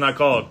first person I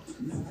called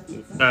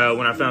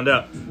when I found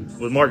out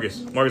was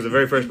Marcus. Marcus, the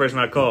very first person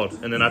I called.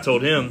 And then I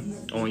told him,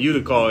 I want you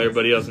to call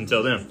everybody else and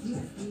tell them.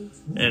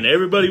 And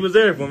everybody was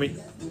there for me.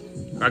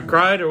 I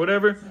cried or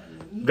whatever.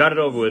 Got it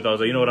over with. I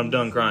was like, you know what? I'm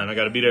done crying. I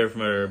got to be there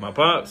for my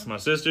pops, my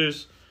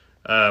sisters,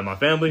 my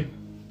family.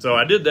 So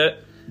I did that.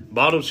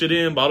 Bottled shit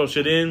in.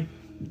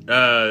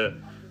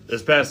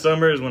 This past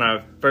summer is when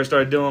I first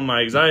started dealing with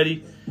my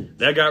anxiety.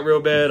 That got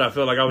real bad. I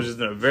felt like I was just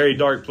in a very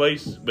dark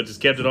place, but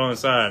just kept it all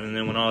inside. And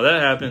then when all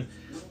that happened,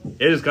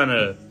 it just kind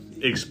of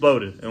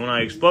exploded. And when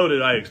I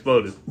exploded, I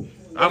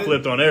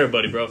flipped on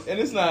everybody, bro. And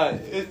it's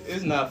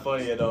not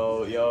funny at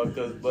all, y'all.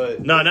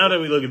 But no, now that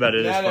we look about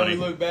it, it's funny. Now that we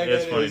look back at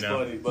it, it's now.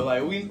 funny. But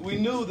like we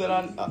knew that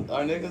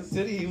our nigga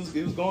City, he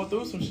was going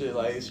through some shit.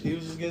 Like he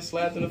was just getting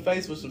slapped in the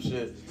face with some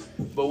shit.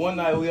 But one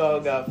night we all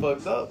got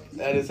fucked up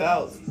at his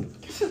house,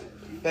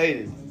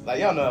 faded. Like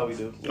y'all know how we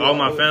do. All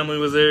my family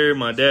was there.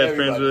 My dad's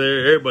friends were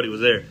there. Everybody was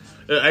there.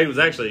 It was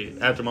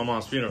actually after my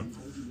mom's funeral.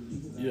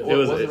 Yeah. It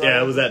was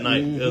that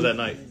night. It was that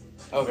night.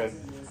 Okay,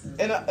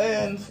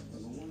 and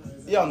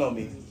y'all know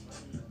me.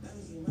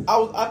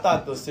 I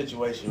thought the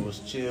situation was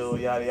chill,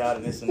 yada yada,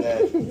 this and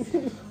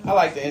that. I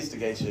like to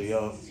instigate shit,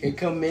 yo. Here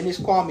come Menace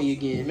Kwame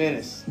again.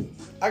 Menace.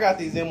 I got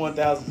these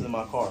M1000s in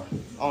my car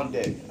on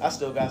deck. I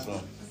still got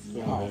some. I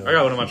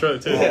got one in my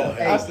truck too.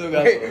 I still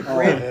got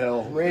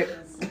some.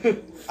 Rip.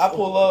 I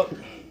pull up.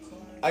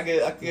 I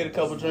get a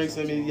couple drinks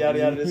in me, yada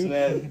yada, this and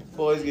that.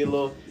 Boys get a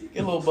little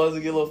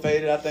buzzy, get a little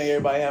faded. I think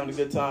everybody having a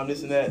good time,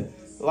 this and that.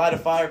 Light a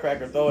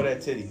firecracker, throw it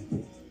at Titty.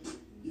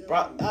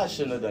 Bro, I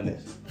shouldn't have done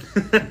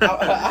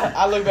that.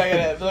 I look back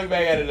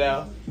at it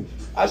now.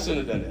 I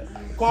shouldn't have done that.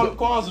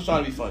 Kwams was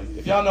trying to be funny.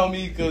 If y'all know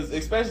me, because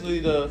especially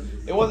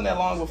it wasn't that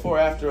long before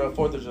after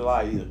 4th of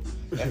July either.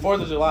 And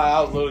 4th of July,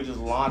 I was literally just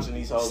launching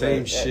these hoes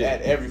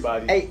at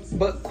everybody. Hey,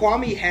 but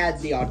Kwame had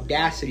the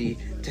audacity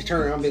to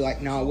turn around and be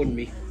like, no, it wouldn't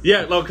be.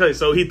 Yeah, okay,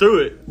 so he threw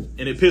it,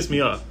 and it pissed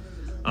me off.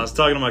 I was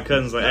talking to my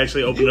cousins, like,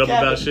 actually opened up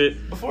about shit.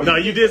 No,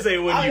 you did say it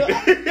wasn't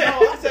you.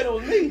 No, I said it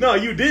was me. No,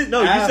 you did.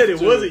 No, you said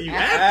it wasn't you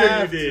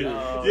after you did.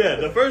 Yeah,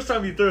 the first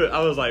time you threw it, I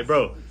was like,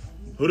 bro,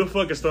 who the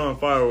fuck is throwing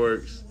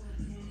fireworks?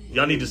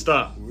 Y'all need to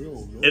stop.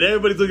 And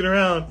everybody's looking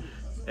around,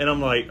 and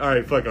I'm like, all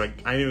right, fuck,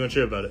 like, I ain't even gonna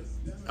trip about it.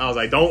 I was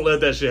like, don't let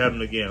that shit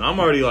happen again. I'm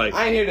already like,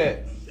 I ain't hear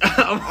that.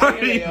 I'm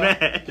already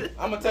mad.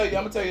 I'm gonna tell you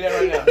that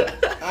right now.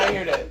 I ain't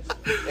hear that.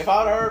 If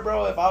I would've heard,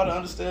 bro, if I would've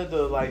understood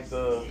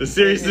the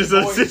seriousness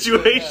of the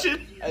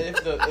situation,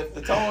 if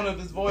the tone of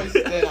his voice,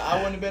 then I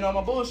wouldn't have been on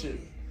my bullshit.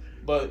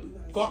 But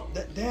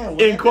damn.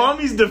 In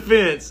Kwame's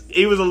defense,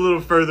 he was a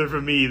little further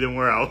from me than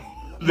where I was.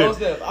 Most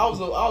definitely, I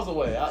was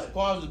away.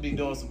 Kwame just be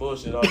doing some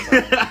bullshit all the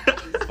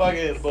time. Fuck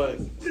it, but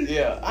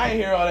yeah, I ain't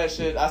hear all that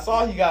shit. I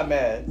saw he got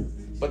mad.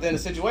 But then the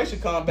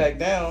situation calmed back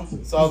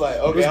down, so I was like,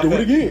 okay, let's do it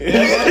again.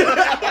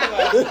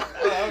 I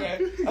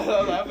was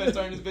like, I'm gonna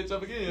turn this bitch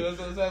up again. Let's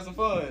have some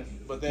fun.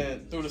 But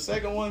then through the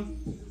second one,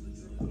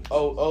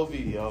 OV,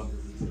 y'all,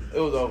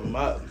 it was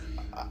over.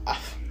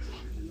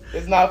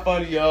 It's not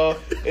funny, y'all.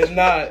 It's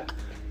not.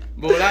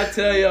 But when I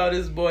tell y'all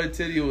this boy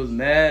Titty was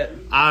mad,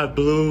 I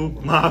blew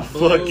my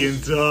fucking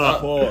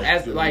top.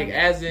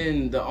 As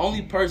in the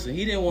only person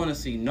he didn't want to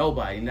see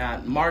nobody,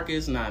 not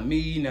Marcus, not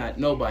me, not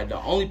nobody. The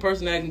only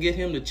person that can get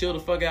him to chill the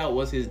fuck out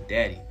was his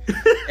daddy.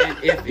 And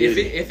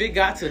if it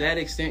got to that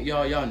extent,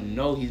 y'all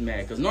know he's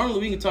mad. Because normally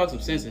we can talk some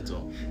sense into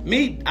him.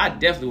 Me, I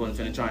definitely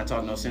wasn't finna try and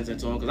talk no sense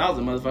into him because I was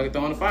a motherfucker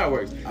throwing the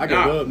fireworks. I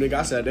got up, nigga.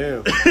 I sat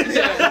down.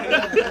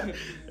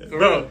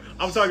 Bro,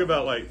 I'm talking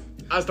about like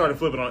I started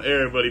flipping on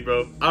everybody,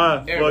 bro.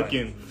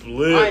 Fucking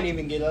flipped. I didn't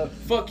even get up.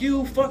 Fuck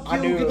you, get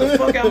the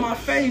fuck out of my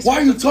face. Why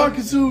are you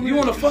talking to me? You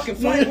want to fucking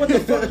fight? What the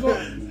fuck is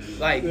wrong?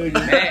 Like,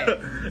 mad.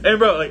 Hey,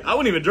 bro, like I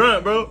wasn't even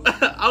drunk, bro.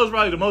 I was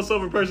probably the most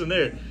sober person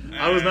there.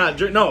 I was not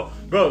drink. No,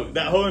 bro,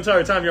 that whole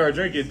entire time y'all were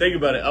drinking, think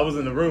about it. I was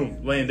in the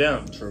room laying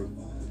down. True.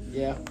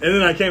 Yeah. And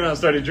then I came out and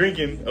started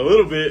drinking a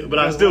little bit, but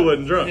I still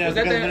wasn't drunk. Yeah,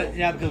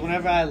 because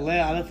whenever I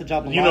left the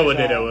job. You know what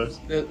day that was?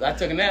 I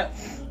took a nap.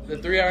 The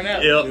 3-hour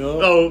nap. Yep.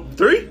 Oh,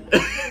 3?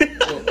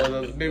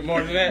 A bit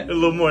more than that. A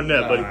little more than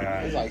that, buddy.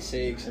 It was like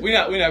 6. We're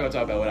not gonna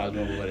talk about what I was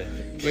doing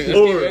with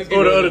it.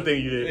 Or the other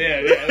thing you did.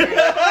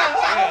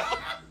 Yeah.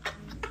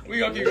 We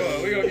gonna keep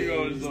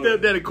going.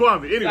 Stepdaddy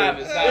Kwame.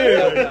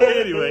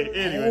 Anyway.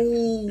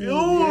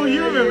 Ooh,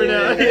 you remember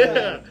now.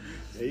 Yeah.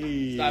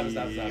 Hey. Stop.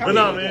 But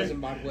no, man.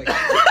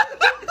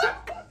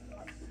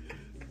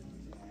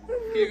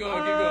 Keep going.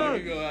 I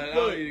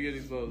don't need to get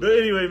exposed. But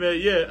anyway, man,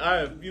 yeah,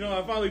 I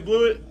finally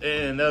blew it,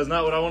 and that was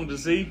not what I wanted to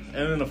see.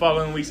 And then the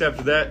following weeks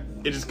after that,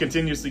 it just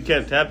continuously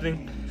kept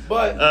happening.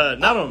 But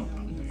not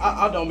on.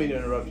 I don't mean to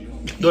interrupt you.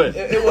 Go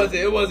ahead. It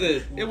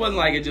wasn't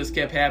like it just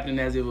kept happening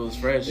as it was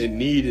fresh. It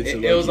needed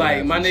to. It was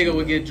like my nigga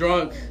would get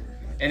drunk,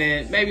 and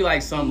then maybe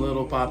like some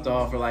little popped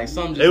off or like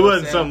some. Just it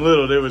wasn't some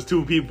little. There was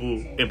 2 people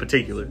in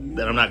particular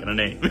that I'm not gonna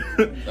name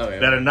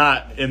that are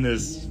not in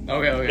this.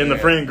 In the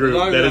friend group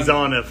that is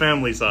on the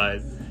family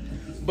side.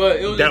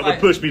 But it was that would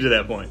push me to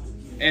that point.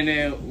 And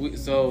then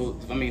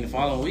the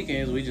following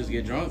weekends we just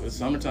get drunk. It's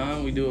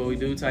summertime. We do what we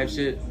do type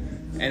shit.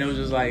 And it was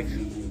just like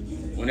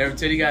whenever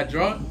Titty got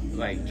drunk,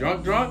 like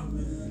drunk,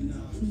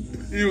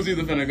 he was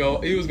either gonna go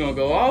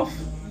off.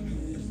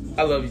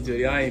 I love you,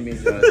 Titty. I ain't mean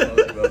to,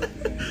 bro.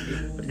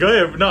 Go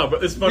ahead. No,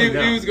 but it's funny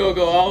now. He was gonna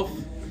go off,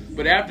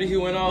 but after he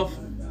went off,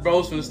 bro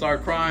was gonna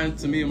start crying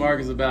to me and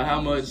Marcus about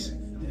how much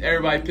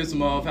everybody pissed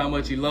him off, how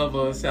much he loved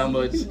us, how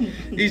much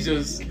he's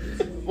just.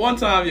 One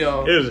time,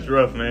 y'all. It was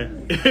rough,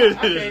 man.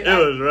 It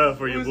was rough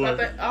for your boy.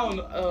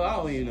 I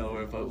don't even know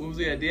where. But was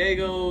he at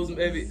Diego's?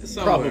 Maybe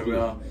somewhere,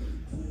 bro.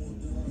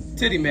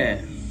 Titty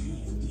mad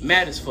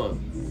as fuck.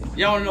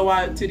 Y'all wanna know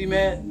why Titty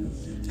mad?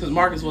 Because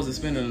Marcus wasn't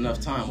spending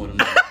enough time with him.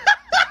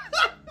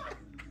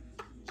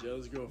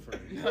 Joe's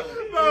girlfriend.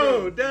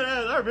 No,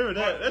 deadass. I remember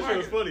that. That shit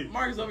was funny.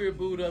 Marcus over here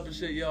booed up and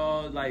shit,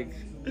 y'all. Like.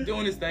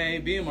 Doing his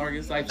thing, being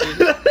Marcus type shit.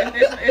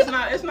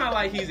 It's not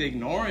like he's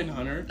ignoring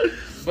Hunter,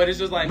 but it's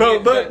just like.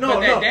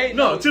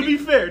 To be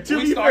fair,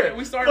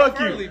 we started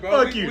fuck early, bro.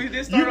 Fuck you.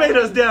 You made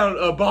us down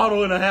a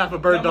bottle and a half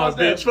of Bird Dog,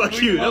 bitch.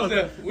 Fuck you.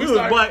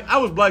 I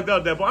was blacked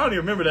out that point. I don't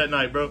even remember that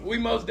night, bro. We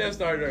most def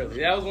started early.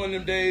 That was one of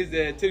them days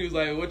that Titty was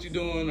like, "What you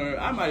doing?" Or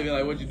I might have been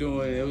like, "What you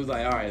doing?" It was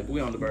like, "All right, we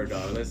on the Bird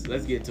Dog. Let's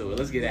get to it.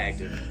 Let's get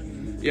active."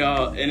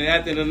 Y'all, and then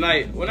at the end of the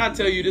night, when I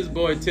tell you this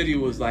boy Titty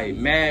was like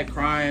mad,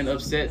 crying,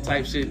 upset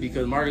type shit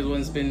because Marcus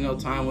wasn't spending no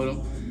time with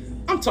him,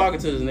 I'm talking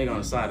to this nigga on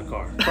the side of the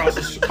car, across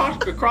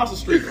the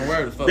street from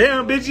where the fuck.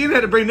 Damn, bitch, you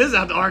had to bring this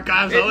out the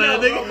archives,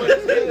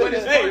 nigga. But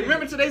it's hey,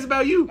 remember today's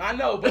about you. I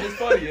know, but it's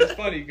funny. It's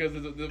funny because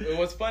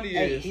what's funny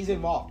is he's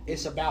involved.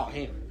 It's about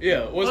him.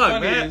 Yeah, what's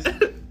funny is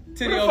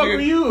Titty over here. Where the fuck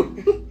were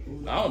you?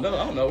 I don't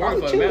know where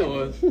the fuck Matt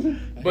was.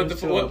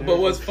 But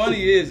what's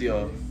funny is,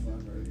 y'all,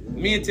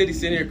 me and Titty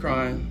sitting here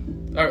crying.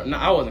 No,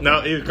 I wasn't. No,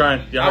 he was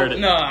crying. Y'all heard it.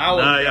 No, I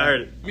wasn't. Nah, y'all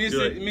heard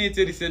it. Me and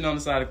Titty sitting on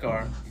the side of the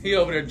car. He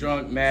over there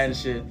drunk, mad and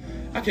shit.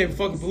 I can't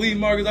fucking believe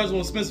Marcus. I just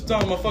want to spend some time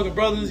with my fucking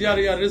brothers,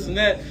 yada yada, this and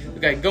that. The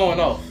guy going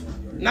off.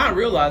 Not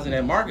realizing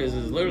that Marcus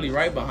is literally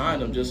right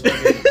behind him, just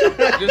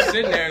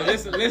sitting there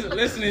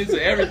listening to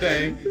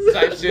everything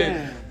type shit.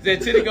 Then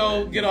Titty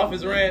go get off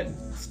his rant.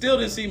 Still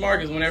didn't see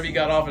Marcus whenever he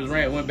got off his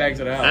rant, went back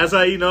to the house. That's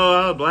how you know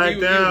I was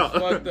blacked out. He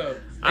was fucked up.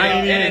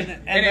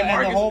 And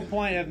the whole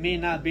point of me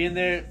not being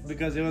there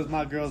because it was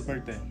my girl's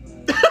birthday.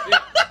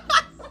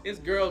 It's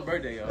girl's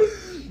birthday, y'all.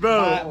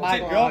 Bro, my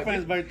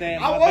girlfriend's birthday.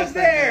 I was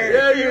there.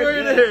 Yeah, you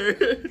were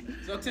there.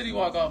 So Titty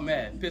walk off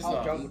mad, pissed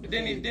off.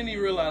 Didn't he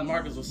realize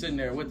Marcus was sitting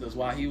there with us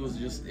while he was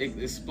just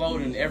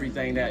exploding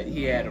everything that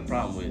he had a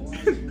problem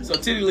with. So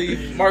Titty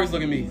leave. Marcus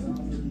look at me.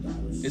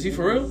 Is he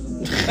for real?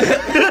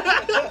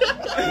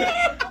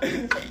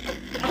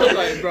 I was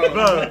like, bro,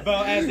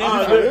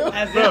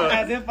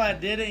 as if I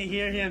didn't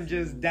hear him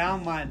just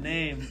down my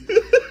name.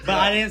 But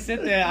I didn't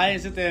sit there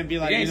and be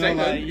like, I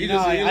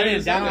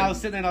didn't down. I was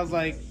sitting there and I was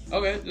like,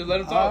 okay, just let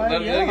him talk.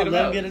 Let him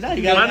get it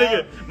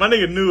out. My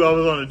nigga knew I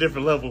was on a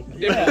different level.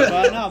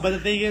 Yeah, but the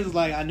thing is,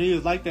 like, I knew he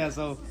was like that,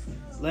 so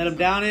let him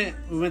down it.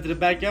 We went to the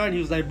backyard and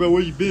he was like, bro,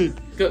 where you been?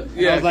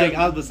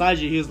 I was beside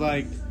you. He was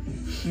like,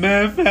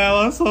 man, fam,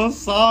 I'm so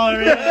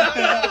sorry.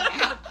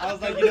 I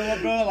was like, you know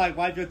what, bro? Like,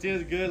 wipe your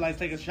tears good. Like,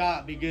 take a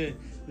shot. Be good.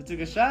 We took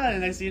a shot,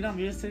 and next thing you know,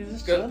 me and Titty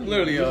just chilling.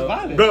 Literally, just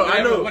vibing. Bro,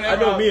 I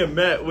know. Me and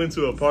Matt went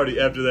to a party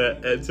after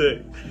that at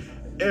Tech,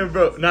 and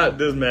bro, not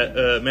this Matt,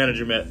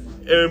 manager Matt,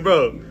 and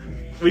bro,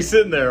 we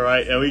sitting there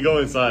right, and we go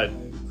inside,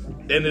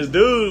 and this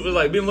dude was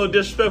like being a little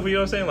disrespectful. You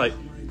know what I'm saying?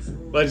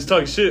 Like just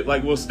talking shit.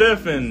 Like, well,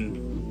 Steph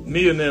and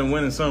me and them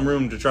went in some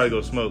room to try to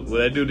go smoke.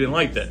 Well, that dude didn't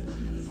like that,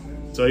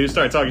 so he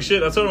started talking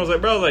shit. I told him, I was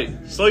like, bro, like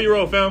slow your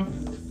roll, fam.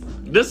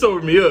 This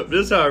sobered me up.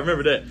 This is how I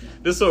remember that.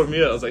 This sobered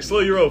me up. I was like, slow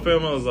your roll,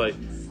 fam. I was like,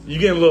 you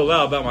getting a little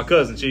loud about my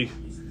cousin, Chief.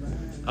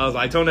 I was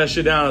like, tone that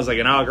shit down. I was like,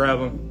 and I'll grab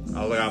him.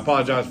 I was like, I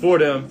apologize for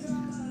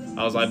them.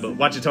 I was like, but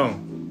watch your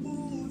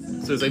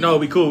tone. So he's like, no,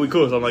 we cool.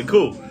 So I'm like,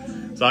 cool.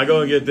 So I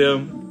go and get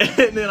them.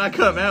 And then I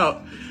come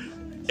out.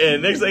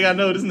 And next thing I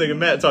know, this nigga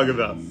Matt talking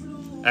about,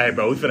 hey,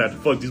 bro, we finna have to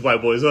fuck these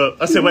white boys up.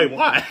 I said, wait,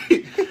 why?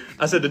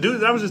 I said, the dude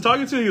that I was just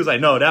talking to, he was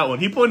like, no, that one.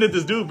 He pointed at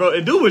this dude, bro.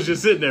 And dude was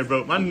just sitting there,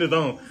 bro, minding his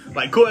own.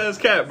 Like, cool-ass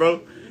cat,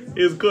 bro.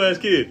 He was a cool-ass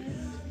kid.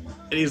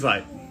 And he's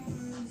like,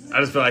 I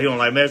just feel like he don't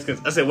like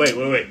Mexicans. I said, wait.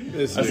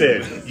 I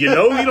said, you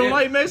know he don't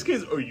like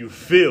Mexicans or you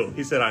feel?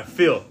 He said, I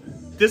feel.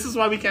 This is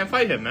why we can't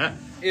fight him, Matt.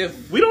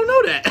 If we don't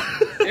know that.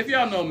 If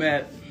y'all know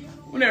Matt,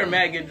 whenever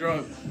Matt get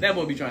drunk, that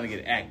boy be trying to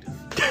get active.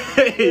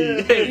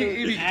 Hey.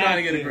 He be trying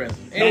to get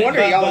aggressive. No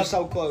wonder y'all are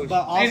so close.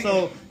 But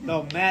also,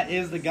 no, Matt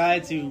is the guy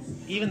to,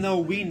 even though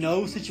we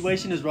know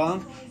situation is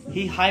wrong,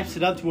 he hypes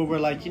it up to where we're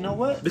like, you know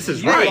what? This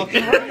is You're right.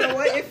 fucking right. You know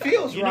what? It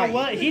feels You right. know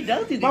what? He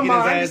does need to My get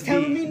mind his is ass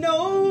telling beat. me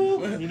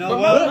no. You know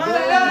what?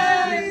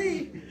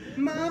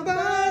 My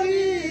body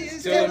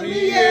is Tell telling me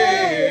me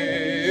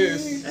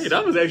yes. Hey,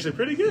 that was actually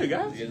pretty good,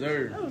 guys. Yes,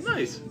 sir. That was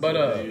nice. But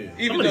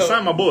even Somebody though,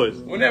 signed my boys.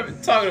 whenever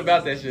talking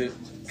about that shit,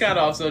 kind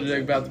of off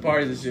subject about the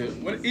parties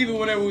and shit. Even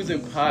whenever we was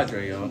in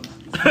Padre, y'all.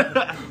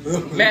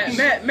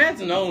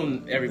 Matt's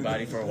known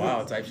everybody for a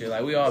while type shit.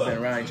 Like, we all been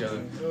around each other.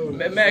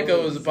 Matt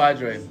goes to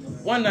Padre.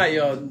 One night,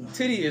 y'all,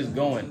 Titty is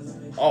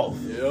going off.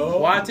 Yo.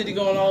 Why Titty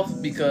going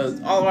off?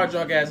 Because all of our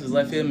drunk asses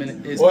left him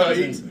and his Well,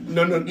 cousins.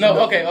 no.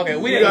 Okay.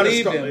 We didn't gotta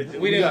leave start-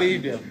 them. We didn't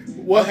leave them.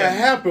 What had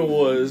happened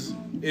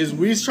is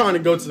we was trying to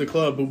go to the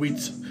club, but we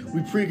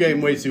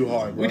pregame way too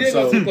hard, bro. We did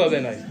go to the club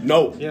that night.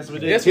 No. Yes, we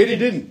did. Yes, Titty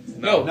didn't.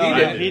 No, he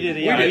didn't. He did.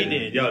 We Yeah, he didn't.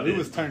 did. Y'all We did.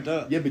 was turned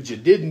up. Yeah, but you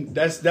didn't.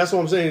 That's what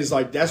I'm saying. It's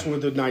like that's when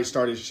the night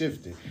started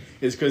shifting.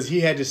 It's because he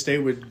had to stay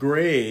with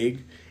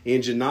Greg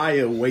and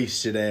Janiyah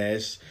wasted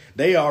ass.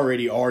 They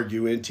already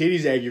arguing.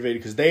 Titty's aggravated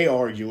because they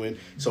arguing.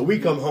 So we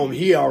come home,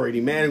 he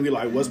already mad, and we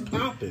like, what's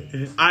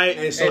popping? I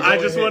go just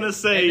ahead. want to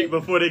say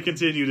before they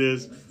continue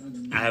this,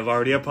 I have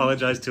already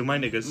apologized to my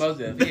niggas. Most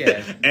definitely,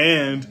 yeah.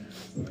 And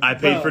I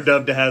paid for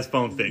Dub to have his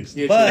phone fixed.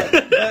 Yeah,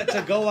 But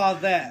to go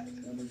off that,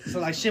 so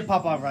like shit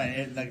pop off right,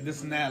 and like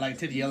this and that, like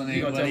Titty yelling at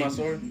You gonna tell everybody. my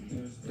story?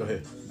 Go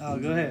ahead. Oh,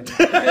 go ahead.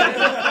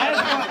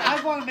 I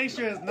just want to make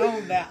sure it's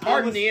known that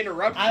Pardon the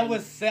interruption. I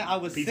was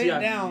sitting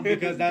down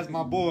because that's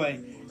my boy,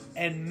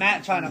 and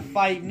Matt trying to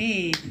fight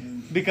me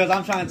because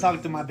I'm trying to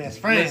talk to my best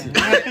friend.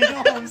 You know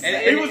what I'm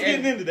saying? He was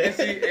getting into that.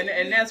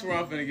 And that's where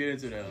I'm finna get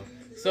into though.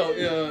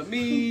 So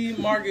me,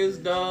 Marcus,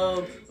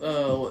 Dub,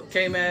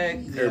 K-Mac,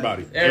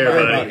 Everybody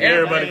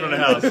everybody from the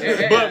house.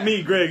 Yeah. But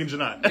me, Greg, and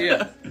Janai.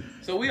 Yeah.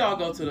 So we all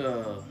go to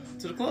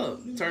the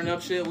club, turn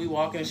up shit. We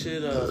walking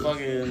shit.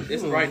 Fucking,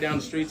 it's right down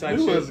the street type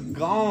He shit. was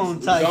gone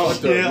type Gone,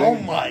 shit. though, Oh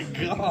nigga. my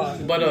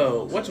god. But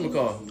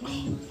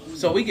whatchamacallit?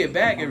 So we get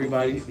back,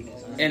 everybody,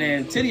 and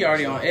then Titty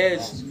already on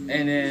edge, and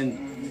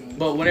then.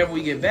 But whenever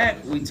we get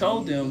back, we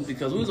told them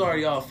because we was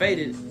already all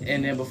faded,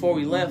 and then before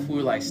we left, we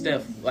were like,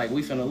 Steph, like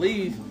we finna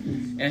leave,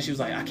 and she was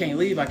like, I can't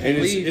leave, I can't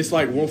And leave. it's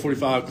like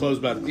 1:45,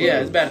 closed by the club. Yeah,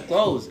 it's about to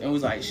close. And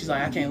she's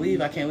like, I can't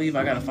leave, I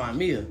gotta find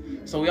Mia.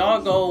 So we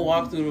all go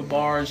walk through the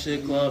bar and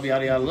shit, club,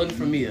 yada yada, looking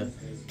for Mia.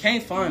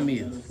 Can't find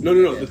Mia.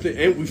 No. The thing,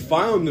 and we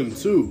found them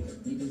too.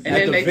 And At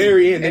then the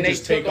very end, and they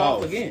just took take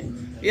off.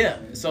 again. Yeah.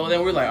 So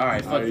then we're like, all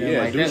right, fuck Alright, them.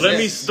 yeah, like, dude, that's, Let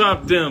me that's,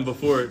 stop them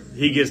before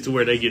he gets to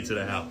where they get to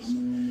the house.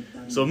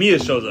 So Mia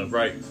shows up,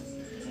 right?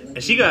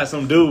 And she got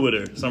some dude with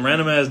her, some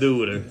random ass dude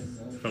with her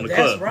from the that's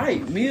club.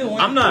 right. Mia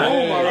went I'm not-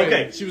 home already.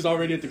 okay. She was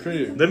already at the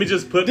crib. Let me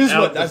just put This is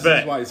out what. the This is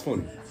fact. why it's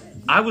funny.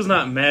 I was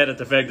not mad at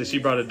the fact that she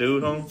brought a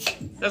dude home.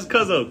 That's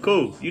cuz of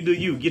cool. You do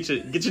you. Get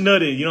your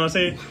nut in. You know what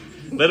I'm saying?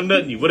 Let him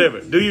nut in you. Whatever.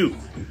 Do you.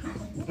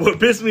 What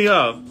pissed me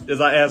off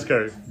is I asked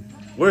her,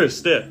 where is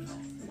Steph?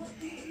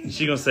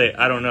 She gonna say,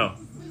 I don't know.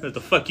 What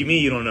the fuck you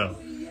mean you don't know?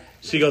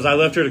 She goes, I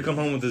left her to come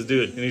home with this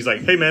dude. And he's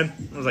like, hey man.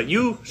 I was like,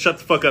 you shut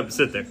the fuck up and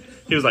sit there.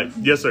 He was like,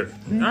 yes sir.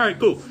 All right,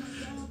 cool.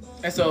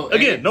 And so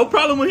Again, no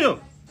problem with him.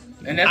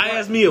 and that's I why-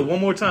 asked Mia one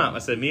more time. I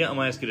said, Mia, I'm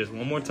gonna ask you this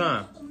one more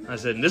time. I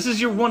said, and this is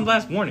your one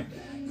last warning.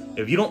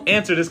 If you don't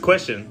answer this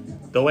question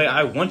the way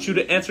I want you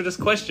to answer this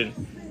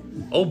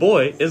question, oh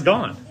boy, it's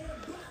gone.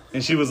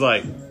 And she was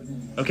like,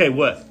 okay,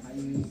 what?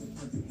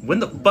 When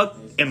the fuck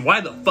and why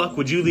the fuck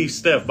would you leave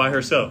Steph by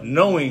herself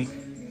knowing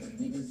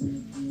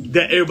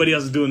that everybody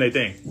else is doing their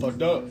thing?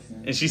 Fucked up.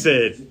 And she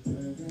said,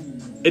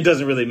 it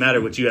doesn't really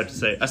matter what you have to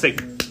say. I say,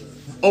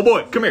 oh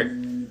boy, come here.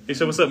 He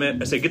said, what's up,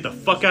 man? I said, get the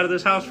fuck out of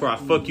this house before I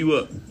fuck you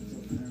up.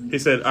 He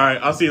said, all right,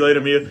 I'll see you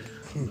later, Mia.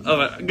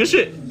 Good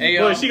shit. Hey,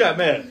 Boy, she got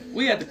mad.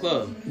 We at the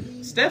club.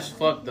 Steph's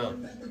fucked up.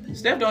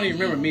 Steph don't even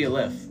remember Mia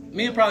left.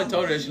 Mia probably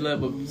told her that she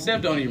left, but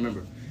Steph don't even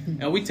remember.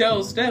 And we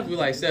tell Steph, we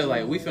like, Steph,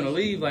 like, we finna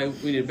leave, like,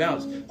 we need to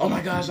bounce. Oh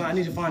my gosh, I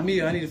need to find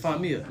Mia,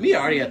 Mia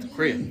already at the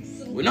crib.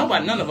 Well,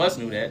 none of us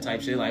knew that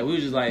type shit. Like, we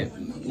was just like,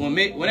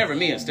 whenever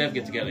me and Steph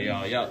get together,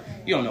 y'all,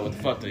 you don't know what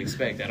the fuck to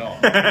expect at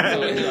all.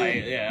 So it's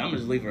like, yeah, I'm gonna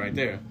just leave it right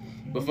there.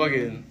 But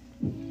fucking,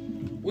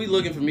 we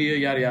looking for Mia,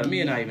 yada yada.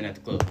 Mia not even at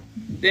the club.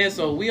 Then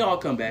so we all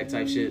come back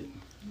type shit.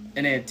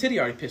 And then Titty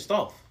already pissed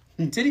off.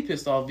 Titty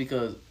pissed off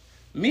because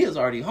Mia's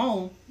already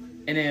home,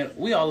 and then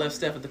we all left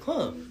Steph at the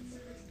club.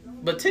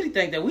 But Titty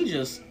think that we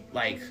just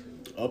like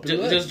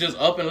just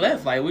up and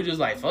left. Like we just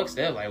like fuck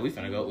Steph. Like we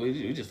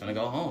just finna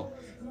go home.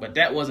 But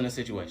that wasn't a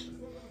situation.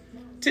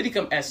 Titty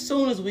come as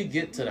soon as we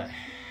get to the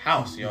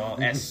house,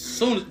 y'all. As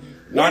soon as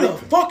where the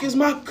fuck is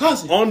my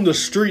cousin? On the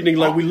street, nigga.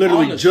 Like we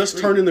literally just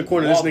turned in the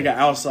corner. This nigga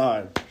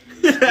outside,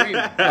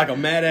 like a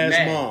mad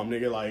ass mom,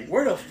 nigga. Like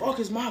where the fuck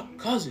is my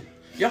cousin?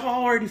 Y'all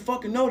already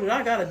fucking know that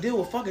I gotta deal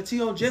with fucking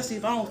T.O. Jesse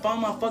if I don't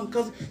find my fucking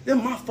cousin.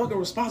 Then my fucking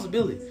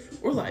responsibility.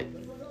 We're like,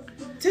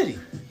 Titty.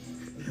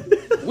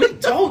 We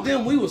told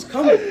them we was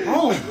coming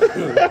home.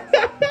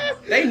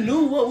 They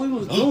knew what we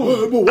was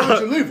doing. But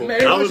why'd you leave her?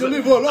 Man, why'd you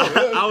leave her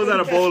alone? I was at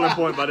a bowling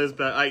point by this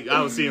time.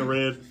 I was seeing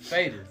red.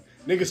 Faded.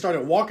 Nigga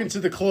started walking to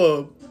the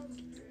club.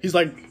 He's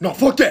like, no,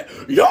 fuck that.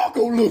 Y'all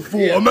go look for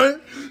her,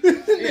 man.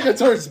 Nigga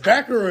turns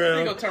back around.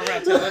 He gonna turn around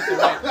and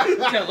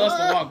tell us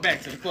to walk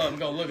back to the club and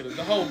go look at it.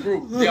 The whole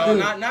group. Y'all,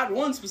 not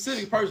one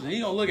specific person.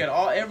 He gonna look at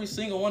every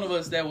single one of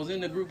us that was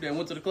in the group that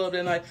went to the club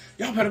that night.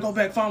 Y'all better go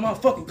back and find my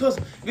fucking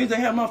cousin. If anything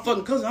happened to my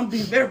fucking cousin, I'm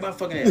being buried by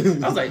fucking ass.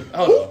 I was like,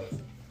 hold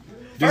on.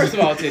 First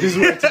of all, Titty. This is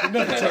where it took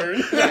another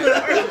turn. First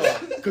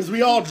of all. Because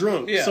we all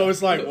drunk. Yeah. So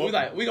it's like,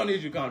 we gonna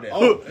need you to calm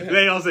down.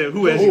 They all said,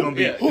 who is you gonna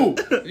be? Yeah. Who?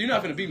 You're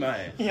not gonna beat my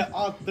ass. Yeah,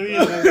 all three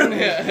of them.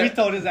 Yeah. We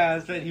told his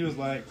ass that he was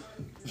like,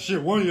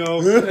 shit, one of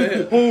y'all.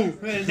 Who?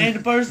 Name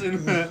the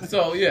person.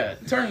 So yeah,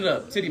 turn it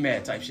up, Titty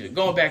mad type shit.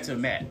 Going back to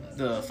Matt,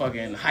 the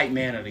fucking hype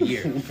man of the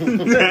year.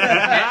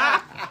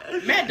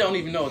 Matt don't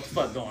even know what the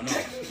fuck going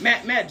on.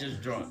 Matt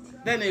just drunk.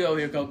 That nigga over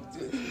here go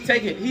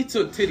take it. He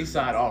took Titty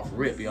side off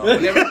rip, y'all.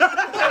 Whenever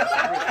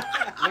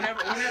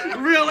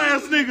Real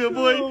ass nigga,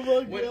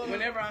 boy.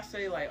 whenever I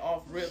say like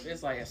off rip,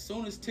 it's like as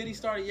soon as Titty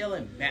started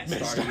yelling, Matt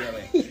started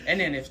yelling. And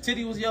then if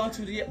Titty was yelling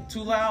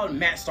too loud,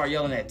 Matt started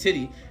yelling at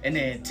Titty, and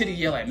then Titty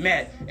yell at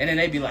Matt, and then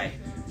they be like,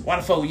 why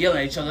the fuck we yelling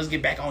at each other? Let's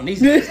get back on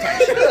these niggas type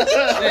shit.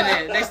 And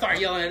then they start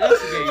yelling at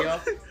us again, y'all.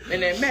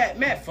 And then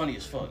Matt funny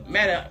as fuck.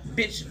 Matt,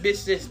 bitch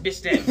this,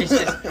 bitch that, bitch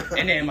this.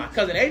 And then my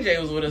cousin AJ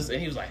was with us, and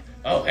he was like,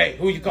 oh, hey,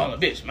 who you calling a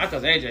bitch? My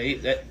cousin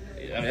AJ,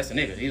 that's a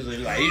nigga. He was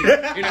like,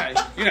 you're not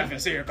finna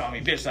sit here and call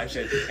me bitch type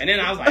shit. And then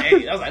I was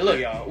like, look,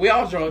 y'all, we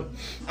all drunk.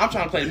 I'm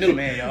trying to play the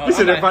middleman, y'all. We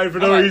sit there fighting for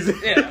no reason.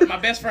 Yeah, my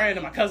best friend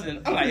and my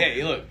cousin. I'm like,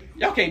 hey, look,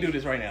 y'all can't do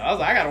this right now. I was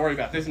like, I gotta worry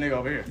about this nigga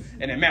over here.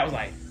 And then Matt was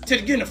like,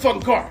 Titty, get in the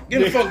fucking car.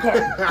 Get in the fucking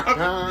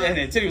car. And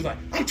then Titty was like,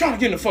 I'm trying to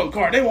get in the fucking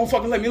car. They won't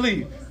fucking let me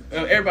leave.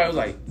 Everybody was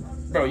like,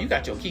 bro, you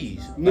got your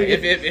keys. Like,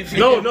 if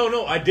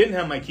No, I didn't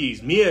have my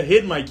keys. Mia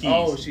hid my keys.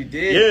 Oh, she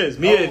did? Yes,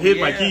 Mia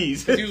hid my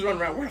keys. She was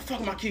running around, where the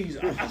fuck are my keys?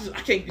 I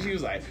can't, she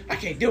was like, I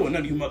can't deal with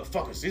none of you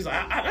motherfuckers. She's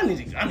like, I need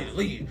to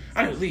leave.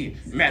 I need to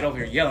leave. Matt over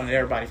here yelling at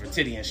everybody for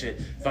Titty and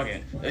shit.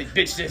 Fucking,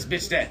 bitch this,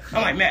 bitch that.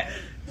 I'm like, Matt,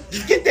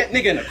 just get that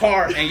nigga in the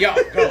car and y'all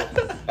go.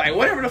 Like,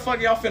 whatever the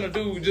fuck y'all finna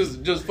do,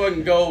 just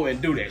fucking go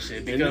and do that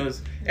shit.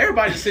 Because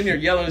everybody's sitting here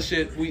yelling and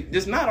shit.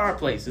 This not our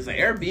place. It's an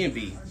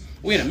Airbnb.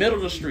 We in the middle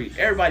of the street.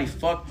 Everybody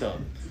fucked up.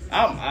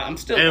 I'm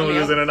still. And we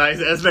was in a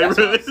nice ass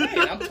neighborhood.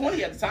 I'm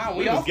 20 at the time.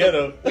 We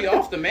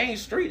off the main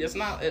street. It's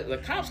not. The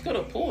cops could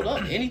have pulled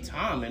up any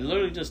time and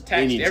literally just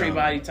taxed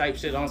everybody type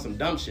shit on some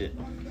dumb shit.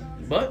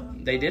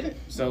 But they didn't.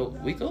 So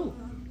we cool.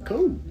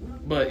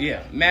 But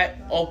yeah,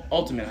 Matt,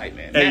 ultimate hype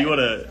man. Hey,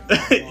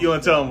 Matt, you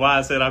wanna tell him why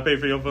I said I paid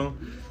for your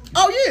phone?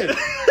 oh yeah.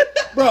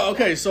 Bro,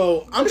 okay,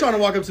 so I'm trying to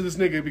walk up to this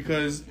nigga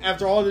because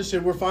after all this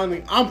shit,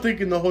 I'm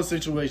thinking the whole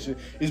situation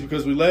is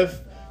because we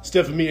left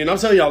Steph and me, and I'm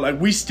telling y'all,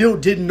 like, we still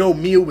didn't know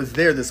Mia was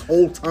there this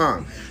whole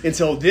time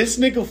until this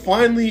nigga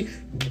finally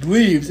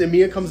leaves, and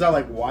Mia comes out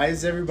like, why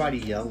is everybody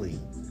yelling?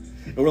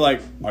 And we're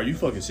like, are you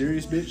fucking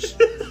serious, bitch?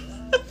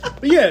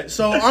 But yeah,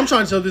 so I'm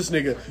trying to tell this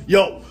nigga,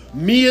 yo,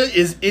 Mia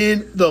is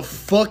in the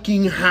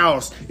fucking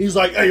house. He's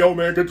like, hey, yo,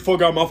 man, get the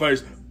fuck out of my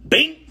face.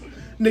 Bing!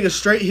 Nigga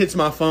straight hits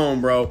my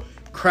phone, bro.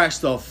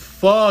 Crashed the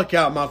fuck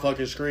out my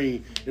fucking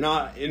screen.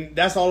 And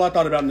that's all I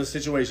thought about in this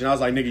situation. I was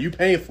like, nigga, you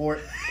paying for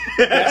it.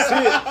 That's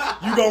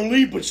it. You gonna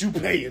leave, but you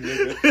paying,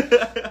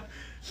 nigga.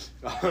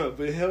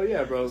 But hell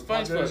yeah, bro.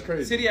 Funny That's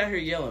crazy. City out here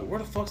yelling, where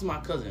the fuck's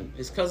my cousin?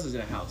 His cousin's in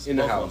the house. In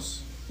the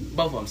house.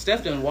 Both of them.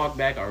 Steph didn't walk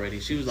back already.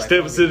 She was like,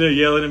 Steph was sitting there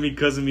yelling at me,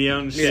 cussing me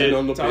out and shit.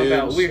 On the talking pins.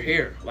 about, we're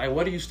here. Like,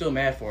 what are you still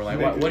mad for? Like,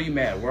 what are you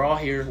mad? We're all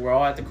here. We're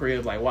all at the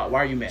crib. Like, why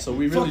are you mad? So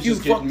we really fuck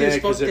just you, get mad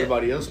because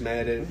everybody else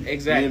mad at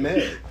exactly. being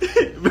mad.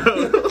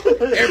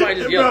 Everybody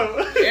just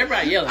yelling.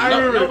 Everybody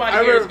yelling.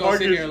 Nobody here is going to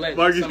sit here and let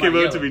Marcus somebody came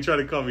yell. up to me trying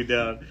to calm me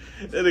down.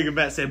 That nigga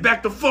Matt said,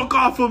 back the fuck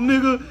off him,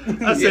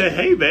 nigga. I said,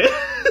 hey, man.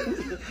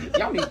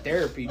 Y'all need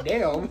therapy,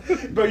 damn.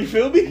 Bro, you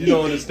feel me? You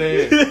don't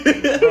understand,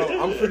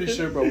 bro. I'm pretty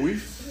sure, bro. We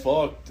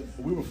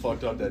were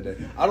fucked up that day.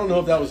 I don't know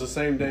if that was the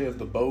same day of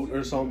the boat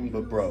or something,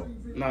 but bro,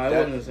 Nah, it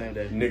wasn't the same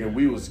day. nigga,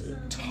 we was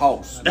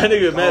tossed. That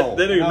nigga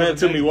Matt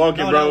took me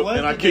walking, bro, that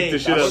and I was the kicked day. the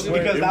shit That up. was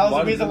because that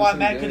was the reason why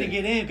Matt Day. couldn't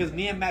get in, because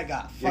me and Matt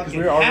got Yeah, 'cause fucking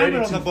we were already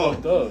hammered on too the boat.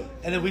 fucked up.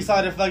 And then we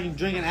started fucking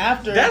drinking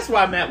after. That's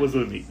why Matt was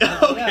with me. Yeah,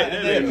 Okay,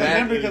 and then,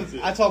 Matt remember, because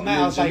I told Matt,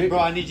 I was like, bro,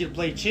 I need you to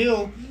play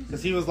chill.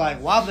 Because he was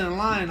like, wobbling in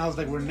line. I was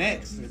like, we're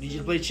next. I need you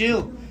to play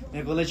chill.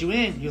 They're going to let you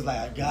in. He was like,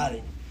 I got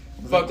it.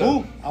 I was like, Fucked up.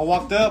 cool. I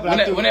walked up,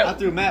 and I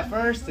threw Matt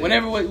first. And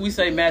Whenever we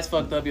say Matt's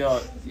fucked up,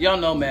 y'all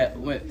know Matt.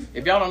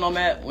 If y'all don't know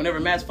Matt, whenever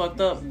Matt's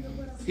fucked up,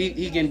 he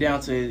getting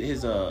down to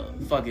his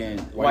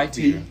fucking wife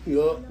beater.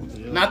 Yup.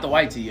 Not the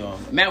white tee, y'all.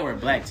 Matt wear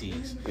black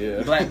tees.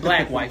 Yeah.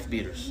 Black wife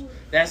beaters.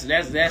 That's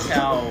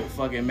how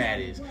fucking Matt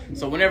is.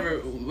 So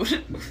whenever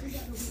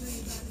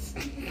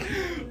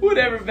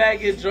Matt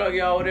get drunk,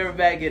 y'all, whenever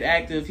Matt get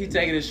active, he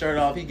taking his shirt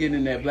off, he getting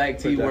in that black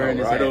tee Put that wearing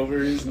his right hat. over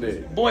his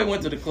neck. Boy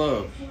went to the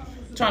club.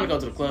 Trying to go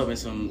to the club in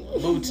some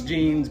boots,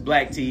 jeans,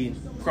 black tee,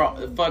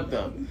 fucked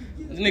up.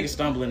 The nigga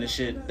stumbling and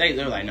shit.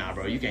 They're like, nah,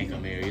 bro, you can't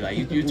come here.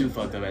 You too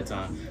fucked up at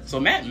time. So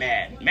Matt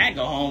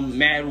go home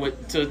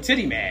to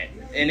titty mad,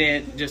 and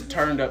then just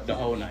turned up the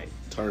whole night.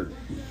 Turn.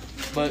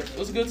 But it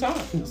was a good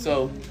time.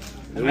 So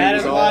Matt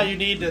is why you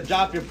need to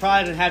drop your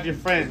pride and have your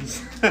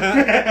friends.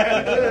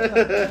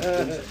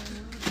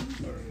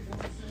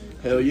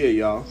 Hell yeah,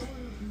 y'all.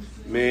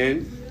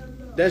 Man,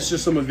 that's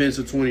just some events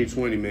of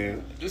 2020,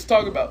 man. just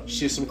talk about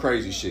Some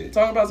crazy shit.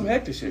 some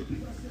hectic shit.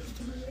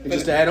 And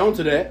just to add on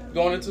to that,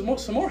 Going into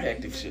some more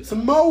hectic shit.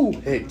 some more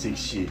hectic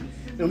shit.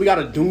 And we got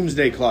a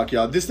doomsday clock,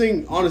 y'all. This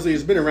thing, honestly,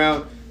 has been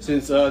around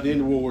since the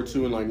end of World War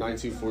II in like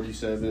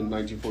 1947,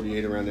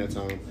 1948, around that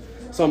time.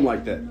 Something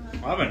like that.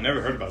 I haven't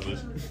never heard about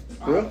this.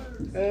 Bro?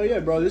 Hell yeah,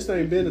 bro. This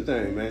thing been a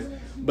thing, man.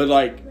 But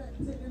like,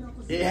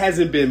 it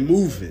hasn't been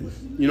moving.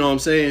 You know what I'm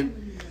saying?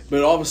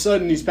 But all of a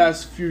sudden, these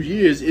past few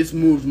years, it's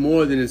moved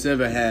more than it's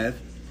ever have.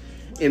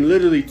 And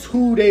literally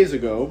 2 days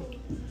ago,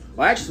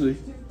 well, actually,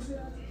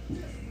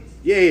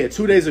 2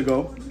 days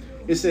ago,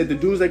 it said the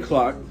doomsday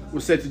clock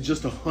was set to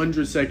just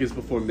 100 seconds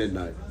before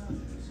midnight.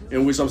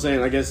 In which I'm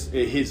saying, I guess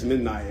it hits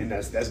midnight, and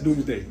that's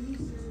doomsday.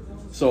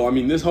 So, I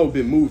mean, this whole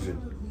been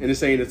moving. And it's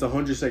saying it's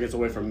 100 seconds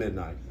away from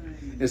midnight.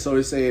 And so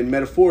it's saying,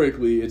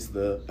 metaphorically, it's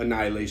the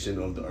annihilation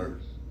of the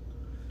earth.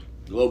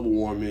 Global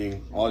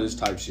warming, all this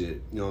type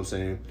shit. You know what I'm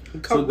saying?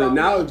 So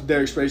now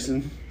their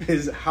expression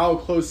is how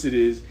close it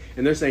is.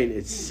 And they're saying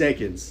it's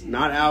seconds.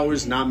 Not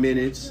hours, not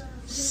minutes.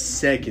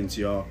 Seconds,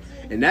 y'all.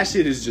 And that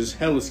shit is just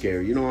hella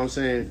scary. You know what I'm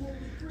saying?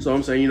 So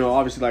I'm saying,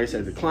 obviously, like I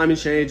said, the climate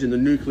change and the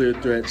nuclear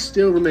threat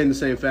still remain the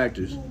same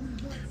factors.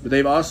 But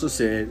they've also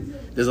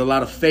said there's a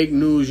lot of fake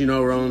news,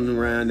 rolling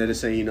around that is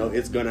saying,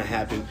 it's going to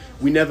happen.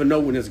 We never know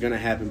when it's going to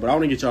happen. But I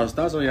want to get y'all's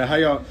thoughts on how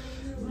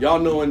y'all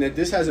knowing that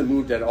this hasn't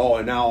moved at all,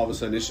 and now all of a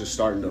sudden it's just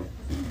starting to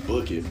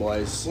book it,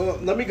 boys. Well,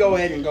 let me go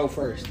ahead and go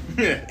first.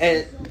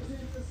 And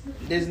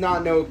there's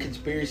not no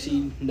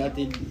conspiracy,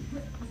 nothing.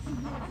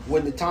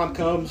 When the time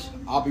comes,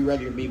 I'll be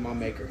ready to meet my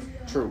maker.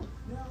 True.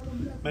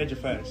 Major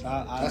facts.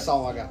 That's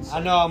all I got to say. I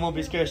know I'm gonna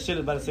be scared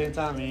shit, but at the same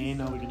time, ain't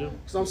nothing we can do.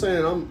 So I'm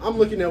saying I'm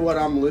looking at what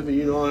I'm living,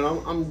 and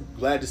I'm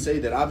glad to say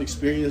that I've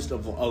experienced a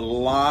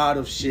lot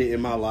of shit in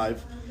my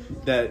life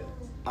that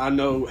I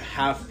know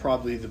half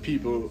probably the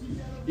people,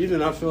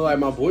 even I feel like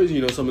my boys,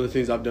 some of the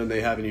things I've done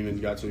they haven't even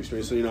got to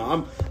experience.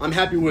 So I'm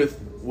happy with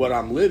what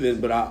I'm living,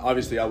 but I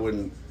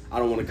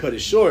don't want to cut it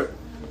short.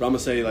 But I'm gonna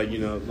say like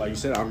you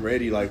said, I'm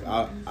ready. Like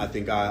I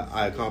think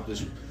I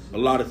accomplished a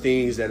lot of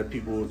things that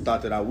people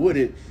thought that I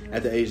wouldn't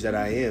at the age that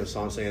I am.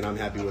 So I'm saying I'm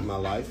happy with my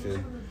life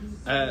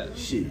and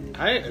shit.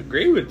 I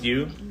agree with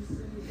you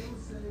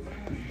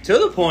to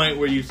the point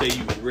where you say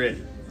you were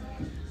ready.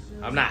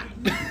 I'm not.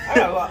 I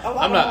got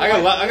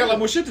a lot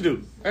more shit to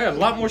do. I got a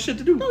lot more shit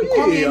to do.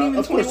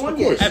 Of course.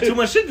 I have too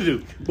much shit to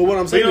do. But what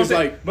I'm saying is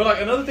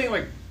but another thing,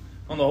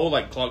 on the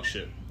whole clock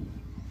shit.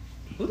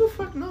 Who the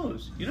fuck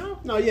knows?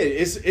 No, yeah,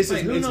 it's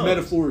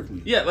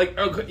metaphorically. Yeah, I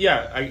get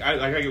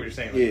what you're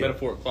saying. Yeah.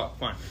 Metaphoric clock,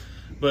 fine.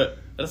 But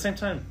at the same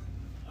time,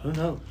 who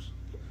knows?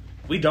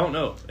 We don't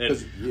know.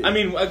 And, yeah. I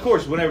mean, of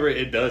course, whenever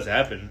it does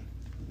happen,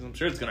 I'm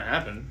sure it's gonna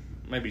happen.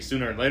 Maybe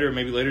sooner and later,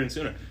 maybe later and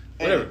sooner.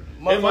 Whatever.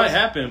 It might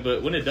happen,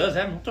 but when it does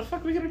happen, what the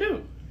fuck are we gonna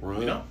do? Run.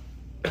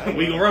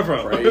 We gonna run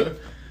from Pray. it.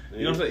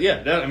 You know what I'm saying?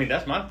 Yeah,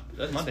 that's my thing.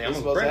 I'm It's gonna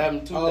supposed to pray. happen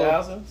in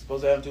 2000.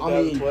 Supposed to happen in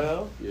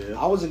 2012. Yeah.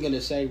 I wasn't going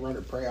to say run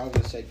or pray. I was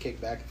going to say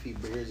kick back a few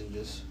beers and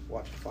just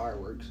watch the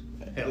fireworks.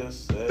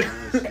 Just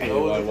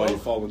While you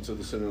fall into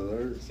the center of the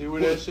earth. see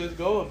where that shit's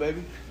going,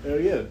 baby. Hell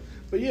yeah.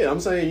 But yeah, I'm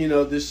saying,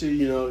 this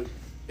shit,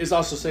 it's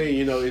also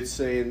saying, it's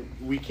saying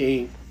we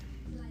can't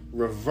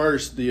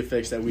reverse the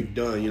effects that we've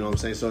done, you know what I'm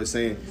saying? So it's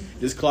saying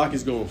this clock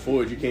is going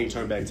forward. You can't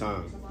turn back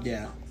time.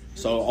 Yeah.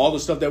 So all the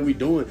stuff that we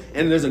doing,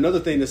 and there's another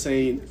thing that's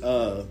saying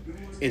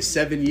in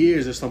 7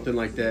 years or something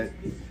like that,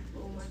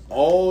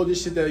 all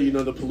this shit that,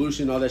 the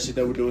pollution, all that shit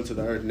that we're doing to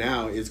the earth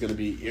now is going to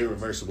be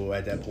irreversible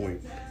at that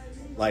point.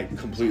 like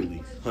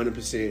completely,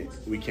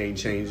 100%. We can't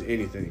change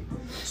anything.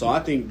 So I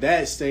think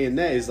that saying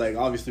that is like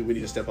obviously we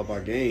need to step up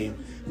our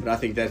game, but I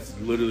think that's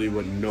literally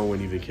what no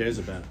one even cares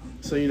about.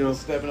 So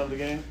stepping up the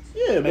game.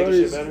 Yeah, bro. Making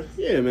shit better.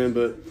 Yeah, man.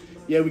 But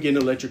yeah, we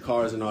getting electric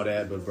cars and all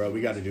that, but bro,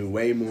 we got to do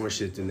way more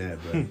shit than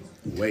that, bro.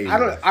 Way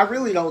more. I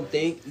really don't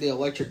think the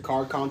electric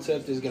car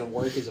concept is going to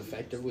work as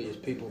effectively as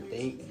people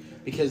think,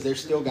 because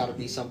there's still got to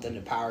be something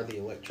to power the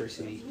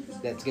electricity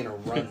that's going to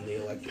run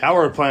the electric.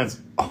 Power plants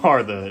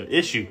are the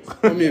issue.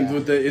 I mean,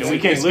 with the we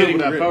can't live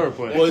without power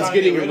plants. Well, it's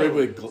getting rid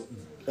with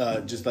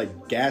just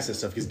like gas and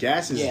stuff, because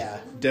gas is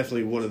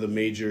definitely one of the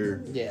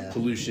major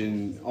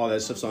pollution, all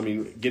that stuff. So I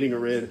mean, getting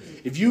rid.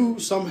 If you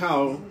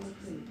somehow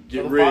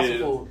get rid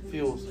fossil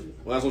fuels.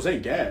 Well, that's what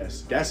I'm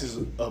saying. Gas is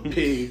a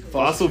big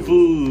Fossil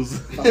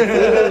fools.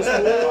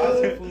 The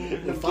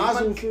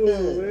fossil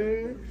fuel,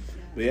 man.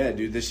 But yeah,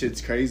 dude, this shit's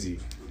crazy.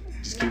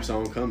 Just keeps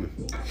on coming.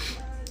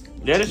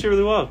 Yeah, this shit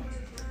really wild.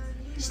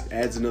 Just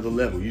adds another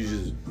level.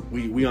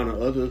 We on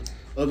another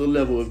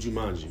level of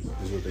Jumanji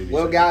is what they do.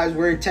 Well, guys,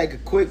 we're gonna take a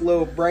quick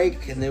little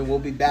break, and then we'll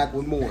be back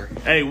with more.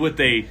 Hey, with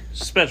a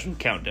special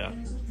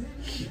countdown.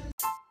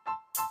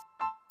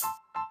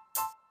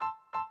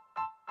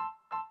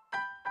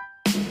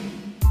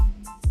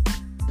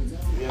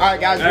 All right,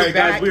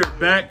 guys, we're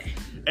back,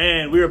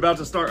 and we're about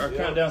to start our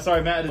countdown.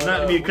 Sorry, Matt, it's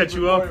not me to cut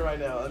you off. Right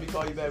now. Let me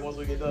call you back once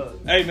we get done.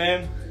 Hey,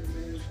 man.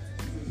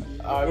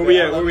 Right, Where we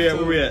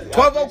at?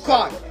 12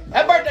 o'clock.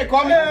 Happy birthday,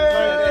 Kwame.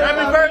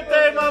 Happy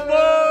birthday, my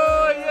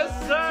boy.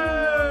 Yes,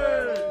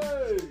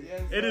 sir.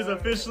 It is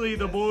officially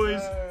the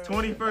boy's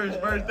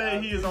 21st birthday.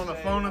 He is on the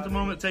phone at the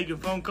moment taking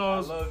phone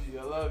calls. I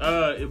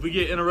love you. If we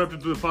get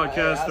interrupted through the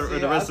podcast or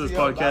the rest of this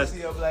podcast,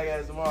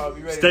 tomorrow.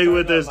 stay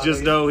with us.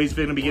 Just know he's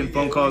going to be getting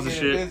phone calls and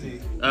shit.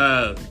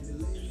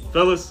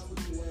 Fellas.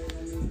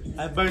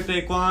 Happy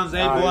birthday, Kwams.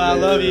 Hey, boy, I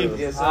love you.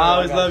 Yes, sir. I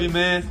always love you,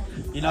 man.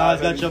 You know, I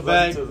always got your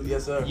back.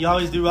 Yes, sir. You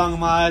always do wrong in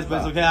my eyes, but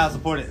it's okay. I'll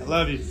support it. I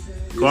love you.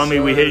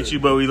 Kwame, we hate you,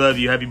 but we love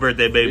you. Happy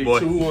birthday, baby boy.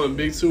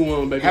 Big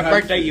 2-1, baby. Happy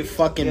birthday, you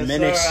fucking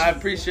menace. Sir, I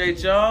appreciate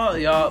y'all.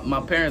 Y'all, my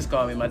parents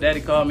called me. My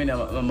daddy called me.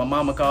 My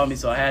mama called me,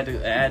 so I had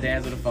to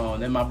answer the phone.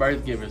 Then my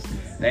birth givers,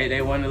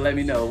 they wanted to let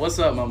me know. What's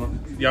up, mama?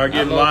 Y'all are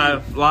getting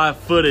live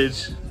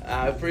footage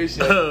I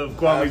appreciate it. of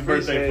Kwame's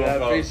birthday phone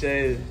call. I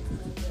appreciate it.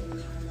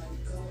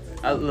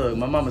 Look,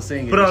 my mama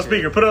singing. Put it on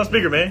speaker. Put it on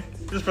speaker, man.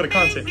 Just for the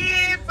content.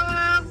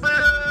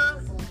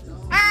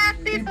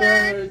 Happy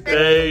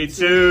Birthday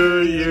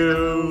to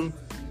you.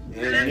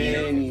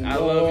 I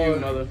love you,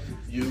 mother.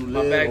 You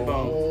My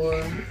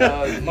backbone.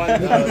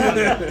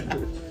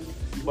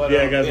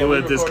 Yeah, guys, we'll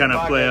let this kind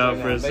of play out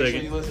for a Make sure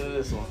second. you listen to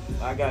this one.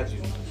 I got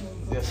you.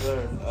 Yes,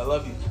 sir. I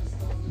love you.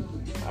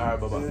 All right,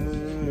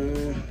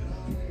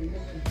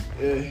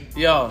 bye-bye.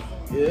 Y'all,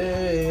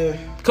 Yeah.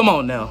 come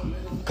on now.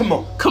 Come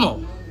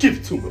on. Give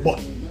it to me, boy.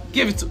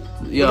 Give it to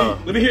y'all.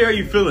 Let me hear how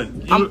you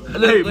feeling.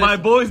 My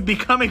boy's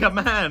becoming a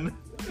man.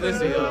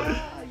 Listen, y'all.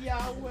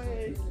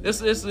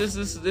 This is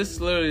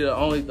literally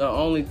the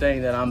only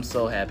thing that I'm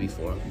so happy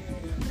for.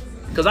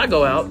 Cause I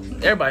go out.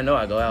 Everybody know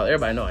I go out.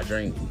 Everybody know I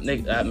drink.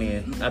 I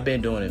mean, I've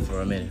been doing it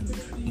for a minute.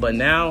 But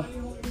now,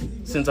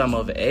 since I'm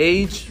of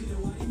age,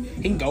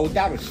 He can go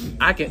without us.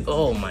 I can.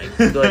 Oh my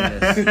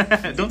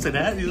goodness. Don't say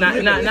that.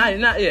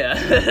 Not. Yeah.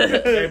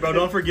 Hey, bro,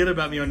 don't forget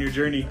about me on your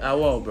journey. I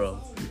won't, bro.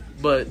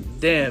 But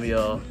damn,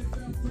 y'all,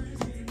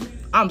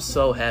 I'm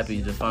so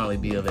happy to finally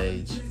be of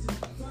age.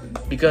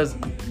 Because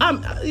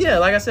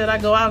like I said, I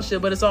go out and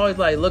shit, but it's always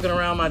like looking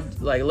around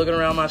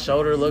my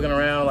shoulder, looking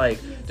around, like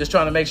just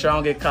trying to make sure I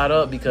don't get caught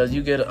up, because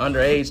you get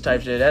underage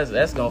type shit,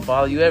 that's gonna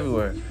follow you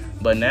everywhere.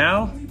 But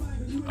now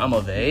I'm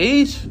of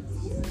age,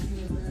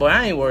 boy,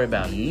 I ain't worried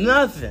about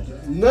nothing.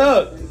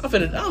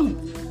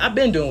 I've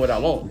been doing what I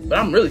want, but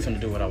I'm really finna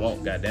do what I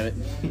want, goddammit.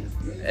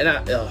 And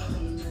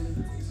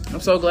I'm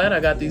so glad I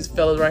got these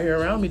fellas right here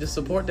around me to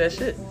support that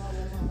shit.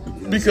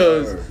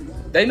 Because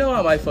they know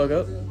I might fuck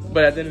up,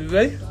 but at the end of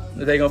the day,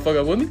 they gonna fuck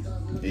up with me?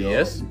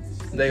 Yes.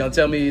 They gonna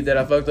tell me that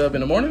I fucked up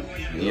in the morning?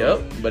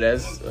 Yep. But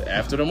that's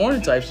after the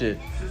morning type shit.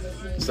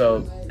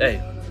 So,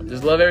 hey,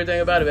 just love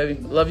everything about it, baby.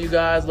 Love you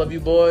guys, love you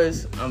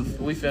boys.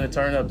 We finna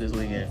turn up this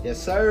weekend.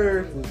 Yes,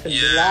 sir.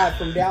 We're live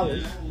from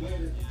Dallas.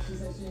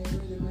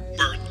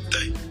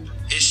 Birthday.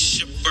 It's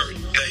your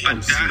birthday.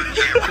 I'm They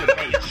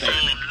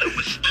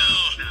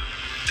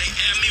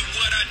ask me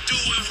what I do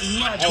and who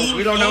I do. Oh,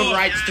 we don't own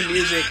rights to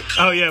music.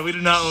 Oh yeah, we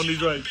do not own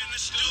these rights.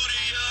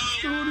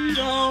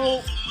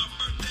 Studio.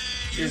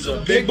 It's a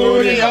Big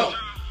booty up.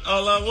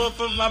 All I want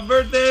for my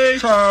birthday.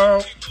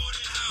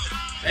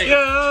 Hey.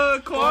 Yeah,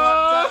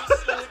 Kwams.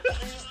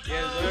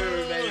 Yes,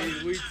 sir,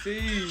 baby. We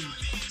tease.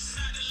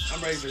 I'm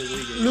ready for the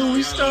weekend.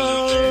 Louis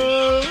Stone.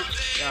 Stone.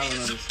 Y'all don't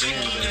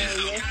understand,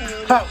 baby.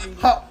 Hop,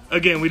 hop.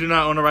 Again, we do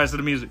not own the rights to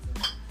the music.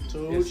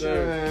 Yes,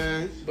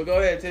 sir. But go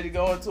ahead, Teddy,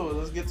 go into it.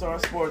 Let's get to our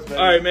sports, baby.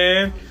 All right,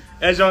 man.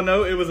 As y'all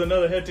know, it was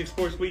another hectic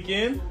sports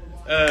weekend.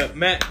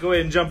 Matt, go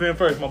ahead and jump in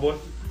first, my boy.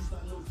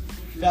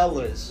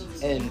 Fellas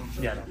and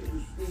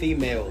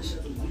females,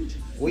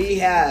 we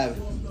have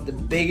the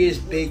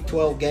biggest Big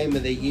 12 game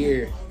of the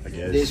year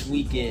this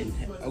weekend.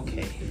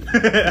 Okay.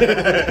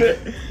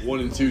 1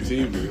 and 2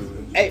 team.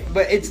 Man. Hey,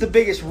 but it's the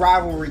biggest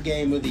rivalry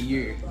game of the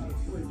year.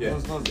 Yeah.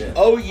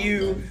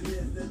 OU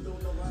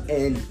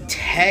and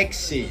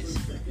Texas.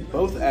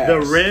 Both ass.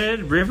 The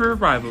Red River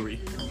rivalry.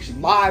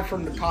 Live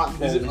from the Cotton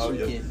Bowl this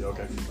weekend. Yeah,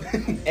 okay.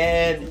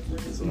 And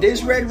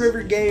this Red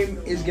River game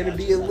is going to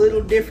be a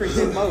little different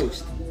than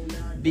most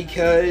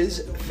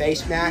because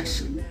face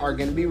masks are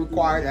going to be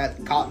required at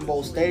the Cotton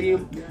Bowl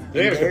Stadium. Do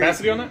they have a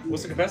capacity on that?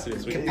 What's the capacity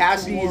this week?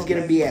 Capacity is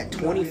going to be at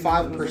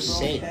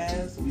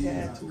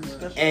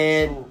 25%.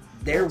 And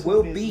there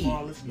will be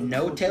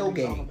no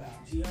tailgating.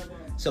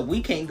 So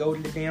we can't go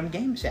to the damn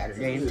game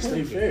Saturday. And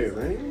Stay fair,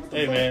 man.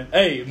 Hey, man.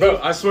 Hey,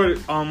 bro, I swear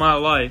on my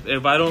life,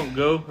 if I don't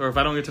go or if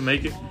I don't get to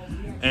make it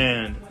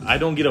and I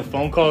don't get a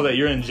phone call that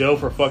you're in jail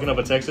for fucking up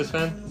a Texas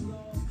fan,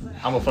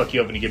 I'm going to fuck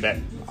you up when you get back.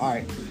 All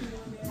right.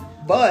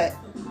 But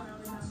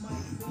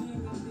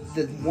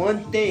the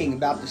one thing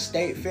about the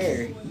state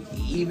fair,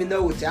 even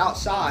though it's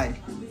outside,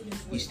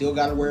 you still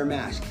got to wear a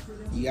mask.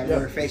 You got to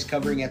wear a face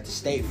covering at the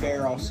state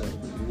fair also.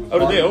 Oh,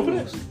 did they open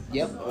it?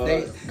 Yep.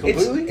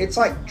 Completely? It's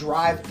like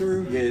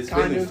drive-through, Yeah, it's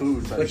kind mainly of,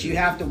 food type but you shit.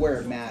 have to wear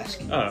a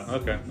mask. Oh,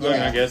 okay. Yeah.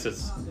 Well, I guess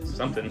it's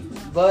something.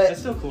 But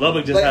That's still cool.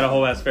 Lubbock just had a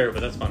whole ass fair,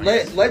 but that's fine.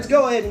 let's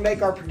go ahead and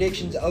make our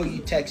predictions. OU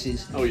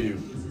Texas. OU.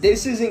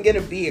 This isn't going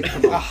to be a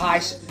high.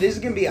 This is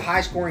going to be a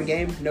high-scoring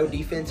game. No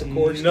defense, of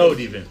course. No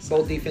defense.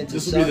 Both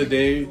defenses. This will be the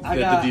day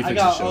that the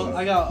defense is showing.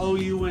 I got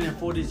OU winning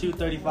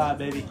 42-35,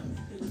 baby.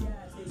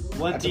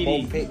 One That's a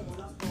bold TD. pick.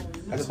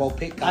 That's a bold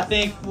pick. I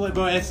think, bro,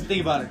 that's the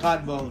thing about it.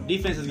 Cotton Bowl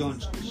defense is going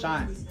to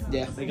shine.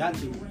 Yeah. They got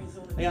to.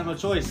 They got no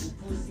choice.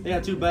 They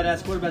got two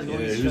badass quarterbacks going. Yeah,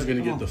 against who's each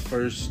going to other. get the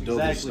first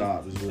double Exactly.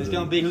 stop? Is It's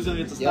going to be who's going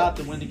to get the stop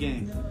to win the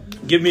game.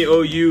 Give me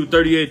OU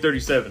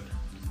 38-37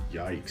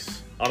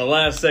 Yikes. on a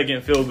last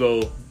second field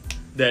goal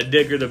that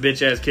Dicker, the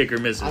bitch ass kicker,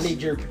 misses. I need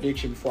your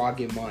prediction before I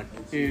give mine.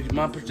 Here's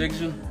my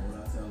prediction.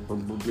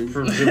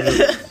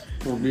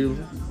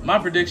 My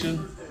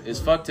prediction is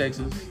fuck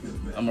Texas.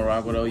 I'm gonna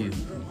rock with OU.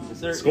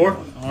 Score?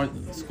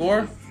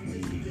 Score?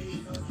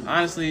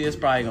 Honestly, it's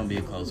probably gonna be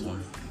a close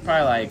one.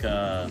 Probably like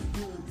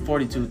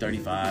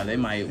 42-35. They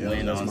might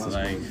win on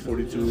like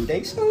 42.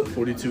 Think so?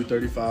 42,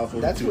 35,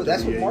 42, That's what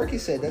 38.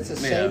 Marcus said. That's the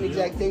Yeah. same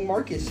exact thing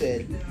Marcus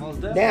said.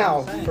 Most definitely.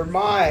 Now, for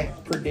my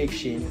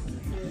prediction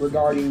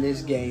regarding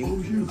this game,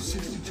 OU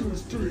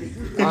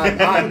 62-3.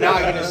 I'm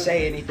not going to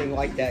say anything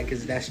like that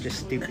because that's just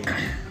stupid.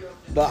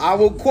 But I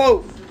will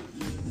quote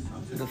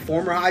the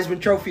former Heisman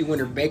Trophy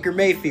winner, Baker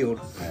Mayfield.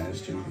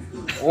 That's true.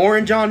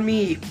 Orange on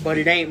me, but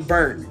it ain't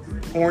burnt.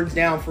 Horns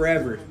down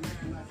forever.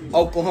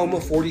 Oklahoma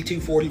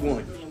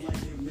 42-41.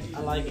 I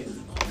like it.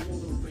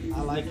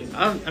 I like it.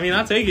 I mean,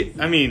 I'll take it.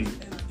 I mean,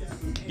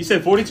 you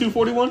said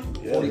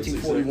 42-41? Yeah,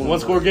 42-41. One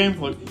score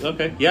game?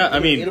 Okay. Yeah, I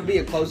mean, It'll be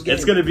a close game.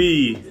 it's gonna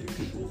be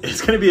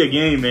a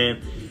game,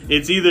 man.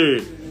 It's either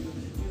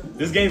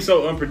this game's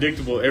so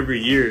unpredictable every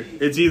year.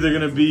 It's either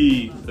gonna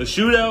be a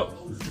shootout,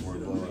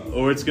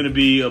 or it's gonna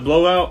be a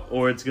blowout,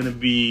 or it's gonna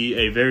be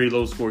a very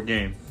low score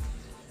game.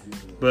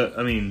 But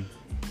I mean,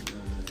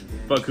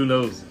 fuck, who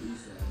knows?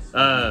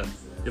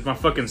 If my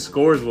fucking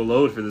scores will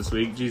load for this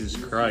week, Jesus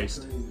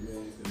Christ.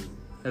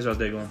 How's y'all's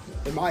day going?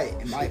 It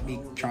might be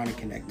trying to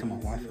connect to my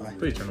Wi-Fi.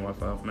 Please turn the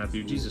Wi-Fi off,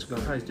 Matthew. Jesus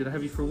Christ, dude, I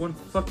have you for one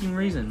fucking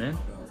reason, man.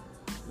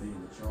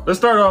 Let's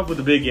start off with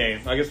the big game.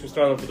 I guess we'll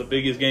start off with the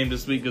biggest game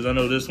this week because I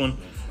know this one.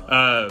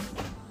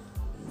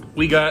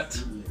 We got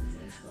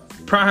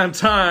prime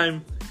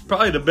time,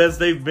 probably the best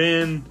they've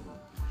been,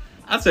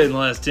 I'd say, in the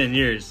last 10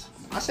 years.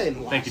 I say in the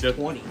Thank last you, Doug.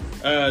 20.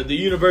 The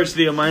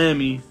University of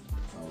Miami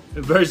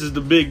versus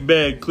the big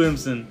bad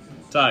Clemson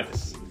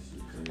Tigers.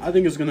 I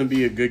think it's going to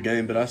be a good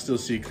game, but I still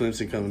see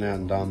Clemson coming out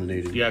and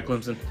dominating. Yeah,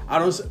 Clemson. I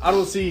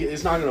don't see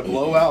it's not going to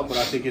blow out, but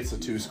I think it's a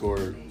two-score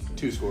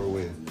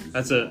win.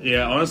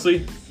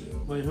 Honestly,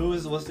 Wait,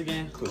 what's the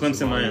game?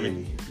 Clemson,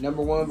 Miami.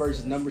 Number 1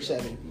 versus number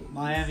 7.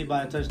 Miami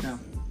by a touchdown.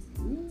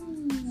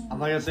 I'm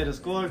not gonna say the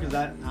score because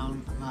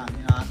I'm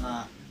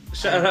not.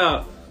 Shout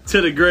out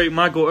to the great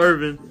Michael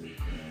Irvin.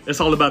 It's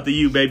all about the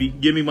U, baby.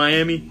 Give me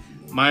Miami.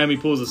 Miami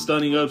pulls a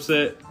stunning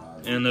upset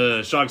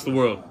and shocks the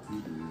world.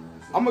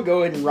 I'm going to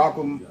go ahead and rock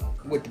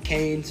with the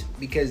Canes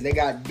because they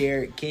got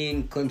Derek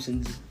King.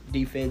 Clemson's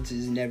defense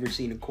has never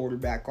seen a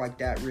quarterback like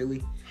that,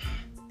 really.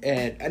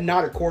 And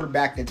not a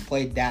quarterback that's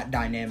played that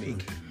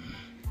dynamic.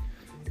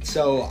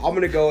 So I'm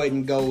going to go ahead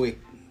and go with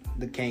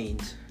the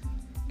Canes.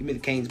 Give me the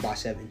Canes by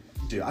 7.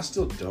 Dude, I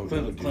still don't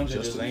know. Dude. Clemson just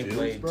Justin ain't Fields,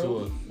 played bro.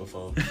 Tua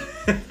before.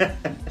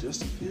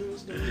 Justin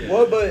Fields, dude.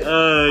 Well, but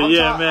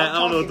yeah, I'm man. I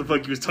don't know what the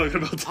fuck you was talking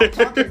about there. I'm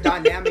talking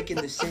dynamic in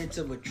the sense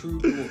of a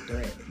true dual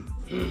threat.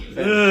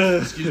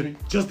 Excuse me.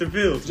 Justin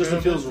Fields.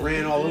 Justin Fields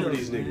ran all over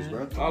these niggas,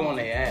 bro. All on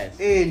their ass.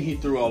 And he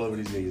threw all over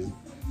these niggas.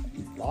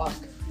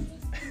 Lost.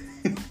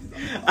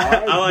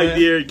 I like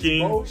Derek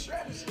King, Oh,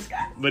 straps.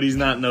 but he's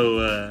not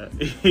no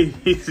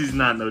he's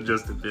not no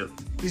Justin Fields.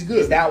 He's good.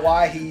 Is that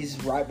why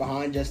he's right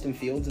behind Justin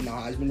Fields in the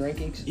Heisman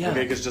rankings? Yeah.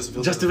 Okay, because Justin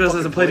Fields Justin Fields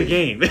hasn't played a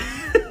game.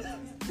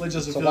 Like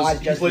Justin So Fields. why is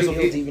he Justin plays on-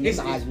 Fields even in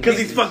the Heisman? Because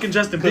he's fucking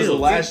Justin Because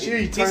Fields. last year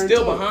he He's turned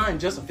still top. behind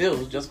Justin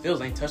Fields. Justin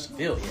Fields ain't touched the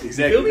field yet.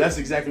 Exactly. That's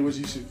exactly what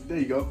you should. There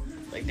you go.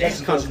 Like That's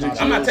that. a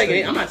contradiction. I'm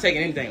not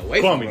taking anything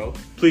away Call from me. bro.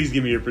 Please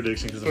give me your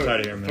prediction because I'm For, tired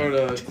of hearing for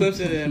that. the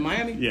Clemson and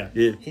Miami. Yeah.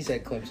 He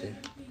said Clemson.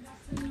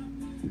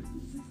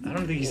 I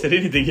don't think he said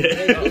anything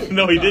yet.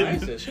 No, he I didn't.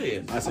 said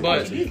shit. I said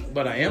But Clemson.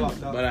 but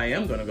I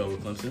am gonna go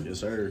with Clemson. Yes,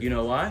 sir. You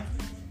know why?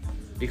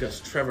 Because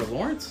Trevor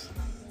Lawrence,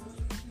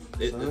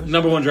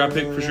 Number 1 draft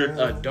pick for sure.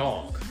 a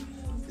dog.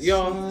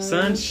 Y'all,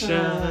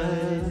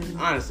 Sunshine.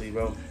 honestly,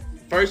 bro.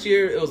 First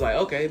year, it was like,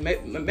 okay,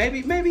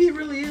 maybe he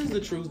really is the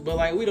truth, but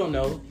like we don't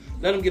know.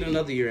 Let him get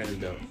another year in his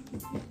belt.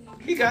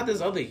 He got this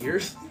other year.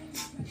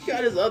 He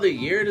got his other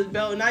year in his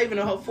belt, not even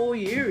a full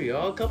year,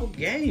 y'all. A couple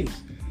games.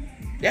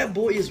 That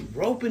boy is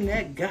roping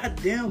that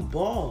goddamn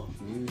ball.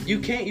 You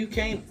can't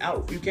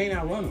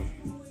outrun him.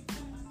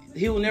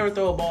 He will never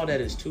throw a ball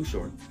that is too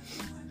short.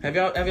 Have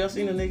y'all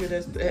seen a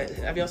nigga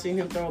have y'all seen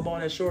him throw a ball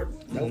that short?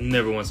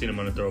 Never once seen him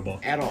underthrow a ball.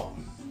 At all.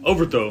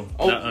 Overthrow,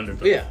 not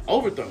underthrow. Yeah,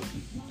 overthrow.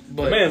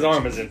 But The man's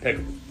arm is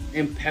impeccable.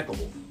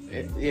 impeccable.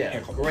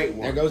 Great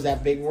There one. goes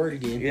that big word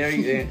again. Yeah,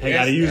 Hey,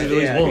 gotta use it at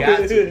least once.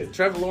 got to.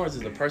 Trevor Lawrence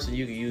is the person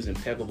you can use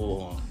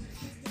impeccable on.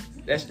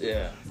 That's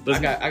I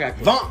got.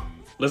 Vaughn.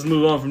 Let's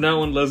move on from that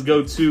one. Let's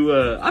go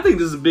to, I think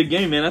this is a big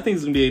game, man. I think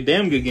it's going to be a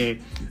damn good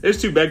game.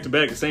 There's 2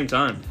 back-to-back at the same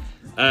time.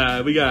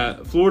 We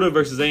got Florida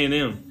versus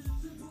A&M.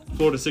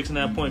 Florida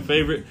 6.5-point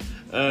favorite.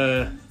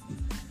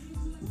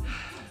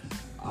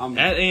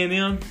 At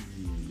A&M,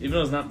 even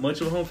though it's not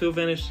much of a home field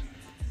advantage,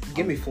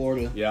 Give me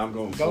Florida. Yeah, I'm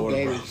going Go Florida,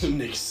 Gators. bro.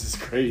 Knicks is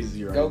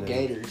crazy right Go now.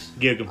 Gators.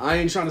 gig them. I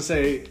ain't trying to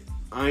say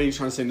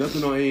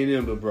nothing on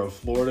A&M, but bro,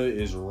 Florida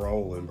is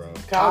rolling, bro.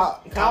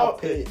 Kyle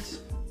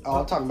Pitts. Oh,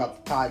 I'm talking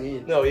about the tight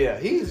end. No, yeah,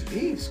 he's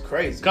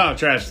crazy. Kyle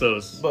Trask,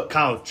 those. But-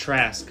 Kyle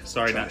Trask.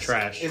 Sorry, not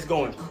Trash. It's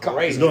going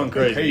crazy. It's going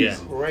crazy, yeah.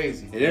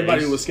 Crazy And everybody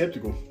he's- was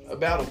skeptical.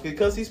 about him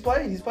because he's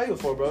played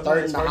before, bro. It's Third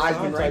not his in the first time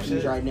Heisman type rankings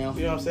shit. right now.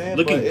 You know what I'm saying?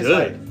 Looking but it's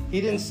good. Like,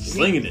 he didn't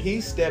Slinging it. He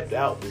stepped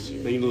out this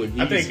year. They look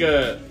I think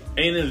easy.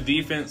 A&M's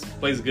defense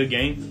plays a good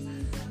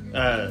game.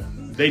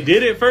 They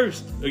did it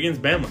first against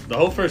Bama. The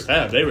whole first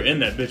half, they were in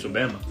that bitch with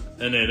Bama.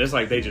 And then it's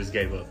like they just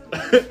gave up.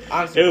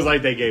 Honestly, It was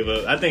like they gave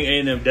up. I think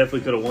A&M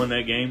definitely could have won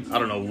that game. I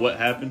don't know what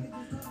happened.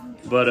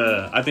 But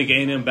I think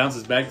A&M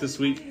bounces back this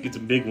week, gets a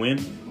big win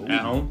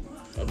at home.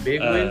 a big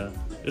win.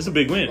 It's a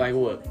big win. Like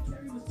what?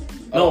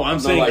 no, I'm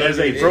saying like as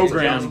it a is a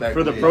program, bounce back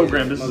for the win.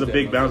 program, this is a Okay.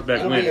 big bounce back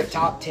It'll be a win.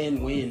 top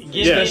 10 win.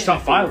 Yeah, it's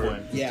top 5 win.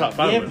 It's Yeah. top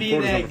 5 Give win. me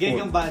Florida's that. number Get 4.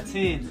 him by 10.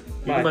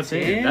 Give him By a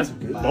 10. 10? That's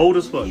bold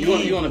as fuck. You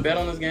want to bet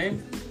on this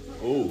game?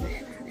 Oh,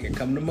 Here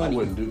come the I money.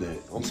 wouldn't do that.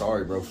 I'm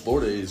sorry, bro.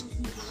 Florida is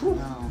No.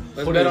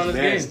 Let's Florida bet on is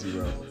this nasty,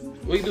 game. bro.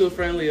 We can do a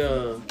friendly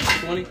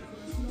 20.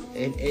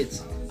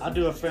 It's I'll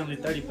do a friendly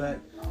 30-pack.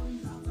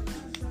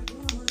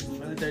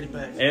 Friendly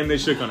 30-pack. And they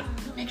shook on it.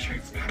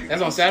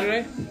 That's on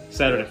Saturday.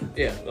 Saturday.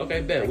 Yeah.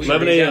 Okay. Bet. We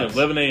 11 a.m.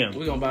 11 a.m.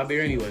 We're gonna buy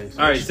beer anyways.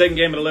 All right, second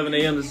game at 11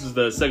 a.m. This is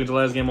the second to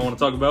last game I want to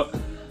talk about.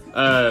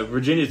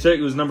 Virginia Tech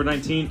was number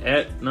 19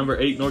 at number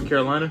 8 North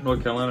Carolina.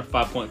 North Carolina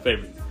 5-point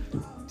favorite.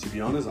 To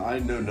be honest, I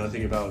know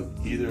nothing about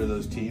either of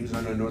those teams.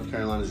 I know North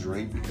Carolina's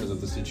ranked because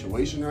of the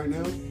situation right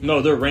now.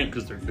 No, they're ranked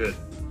because they're good.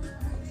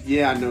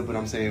 Yeah, I know, but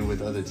I'm saying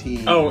with other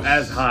teams. Oh,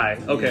 as high.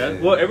 Okay.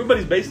 Yeah. Well,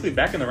 everybody's basically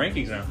back in the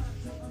rankings now.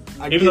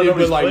 I even get though it, but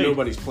nobody's like playing.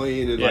 nobody's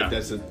playing, and Yeah. like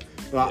that's a.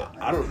 Well,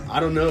 I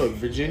don't know.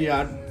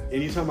 Virginia.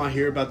 Anytime I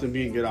hear about them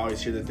being good, I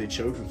always hear that they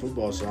choke in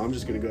football. So I'm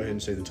just gonna go ahead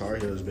and say the Tar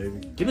Heels, baby.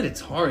 Give me the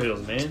Tar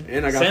Heels, man.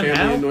 And I got Sam family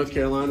Howell? in North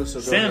Carolina, so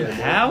go Sam ahead.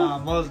 Howell? Nah,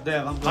 most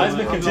def. I'm Heisman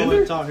going contender?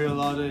 with Tar Heel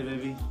all day,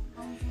 baby.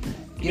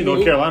 Give me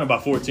North Carolina by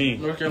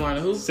 14. North Carolina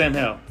who? Sam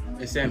Howell,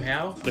 Is Sam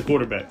Howell? the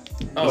quarterback.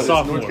 Oh, the It's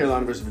sophomore. North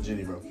Carolina versus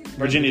Virginia, bro.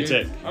 Virginia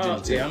Tech.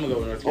 Oh, yeah, I'm gonna go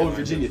with North Oh, Carolina.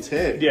 Virginia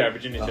Tech. Yeah,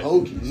 Virginia The Tech.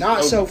 Hokies.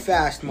 not so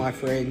fast, my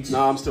friends.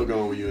 Nah, I'm still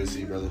going with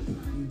UNC, brother.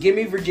 Give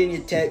me Virginia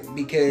Tech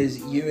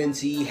because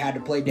UNC had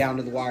to play down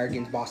to the wire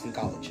against Boston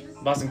College.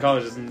 Boston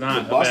College is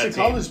not Boston a bad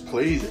team. College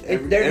plays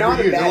every, They're not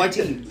a year. bad They're like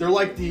team. they're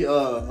like the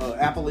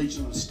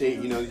Appalachian State.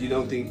 You know, you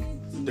don't think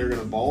they're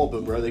gonna ball,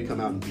 but bro, they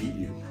come out and beat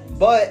you.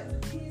 But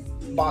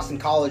Boston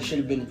College should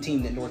have been a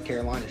team that North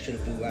Carolina should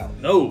have flew out.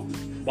 No,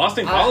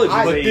 Boston College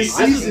I- is But a, this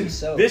I season- think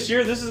so. this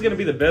year. This is going to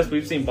be the best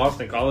we've seen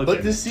Boston College But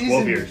in this 12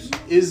 season years.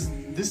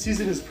 this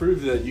season has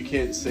proved that you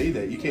can't say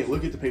that. You can't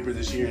look at the paper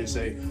this year and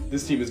say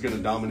this team is going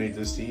to dominate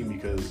this team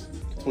because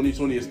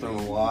 2020 has thrown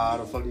a lot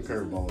of fucking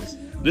curveballs.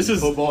 This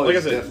is Football like I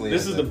is said. definitely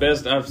This at is that. the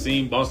best I've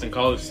seen Boston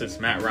College since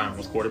Matt Ryan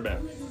was quarterback.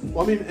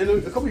 Well, I mean, and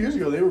a couple years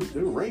ago they were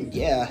ranked.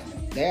 Yeah,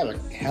 they had a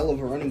hell of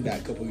a running back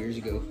a couple years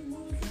ago.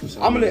 So,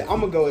 I'm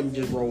gonna go ahead and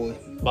just roll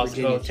with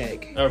Boston Virginia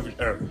College.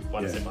 Tech.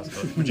 Why did I say Boston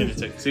College? Virginia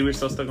Tech. See, we're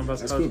still stuck on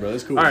Boston That's College. cool, bro.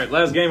 That's cool. All right,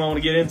 last game I want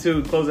to get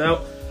into. Close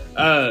out.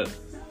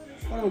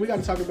 Hold on, we got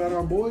to talk about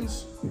our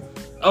boys.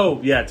 Oh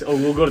yeah.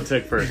 We'll go to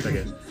Tech first, I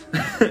guess.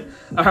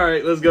 All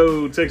right, let's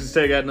go. Texas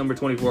Tech at number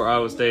 24.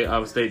 Iowa State.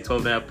 Iowa State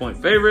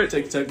 12.5-point favorite.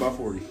 Take Tech by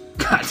 40.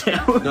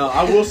 Goddamn. No,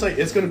 I will say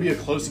it's going to be a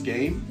close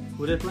game.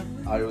 Who they play?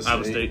 Iowa State.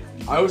 Iowa State.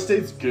 Iowa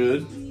State's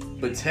good.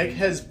 But Tech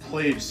has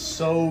played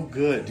so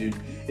good, dude.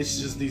 It's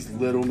just these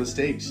little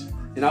mistakes.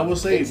 And I will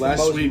say, It's the last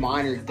most week,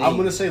 minor thing. I'm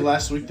gonna say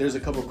last week there's a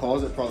couple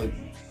calls that probably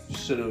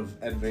should have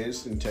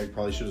advanced, and Tech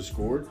probably should have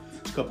scored.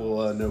 There's a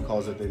couple no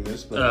calls that they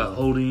missed, but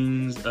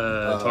holdings,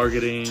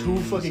 targeting, 2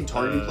 fucking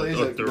targeting plays,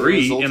 or that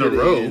 3 in a resulted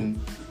row. in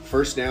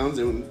first downs,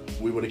 and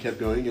we would have kept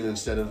going. And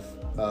instead of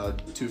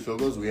 2 field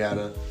goals, we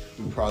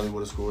probably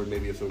would have scored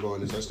maybe a field goal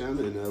and a touchdown,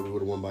 and we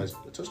would have won by a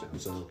touchdown.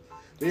 So,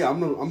 but yeah,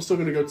 I'm still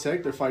gonna go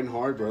Tech. They're fighting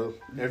hard, bro.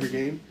 Every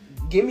game.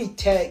 Give me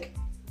Tech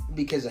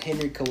because of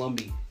Henry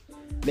Colombi.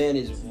 Man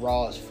is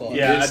raw as fuck.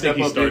 Yeah, Did I step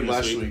think he's up big starting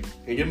last this week.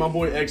 And get my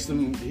boy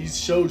Exton. He's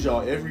showed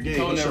y'all every game.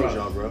 Tone He that shows rock.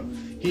 y'all, bro.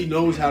 He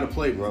knows how to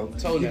play, bro.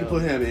 Tone You that can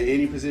put him in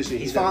any position.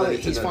 He's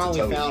athletic finally to nuts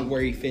and toes. found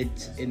where he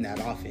fits in that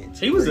offense.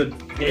 He was a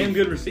damn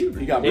good receiver.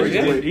 He got he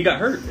breakaway. got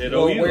hurt at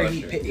Well, OU where last he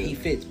year. he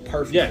fits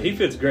perfectly. Yeah, he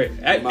fits great.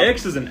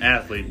 X is an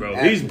athlete, bro.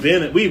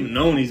 Athlete. We've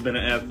known he's been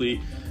an athlete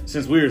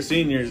since we were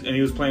seniors, and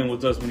he was playing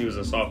with us when he was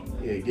a sophomore.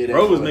 Yeah, get that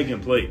Bro was boy. making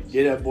plays.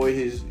 Get that boy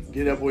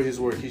his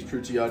work. He's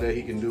proved to y'all that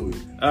he can do it.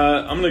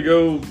 I'm gonna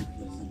go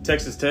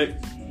Texas Tech.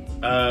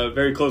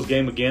 Very close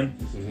game again.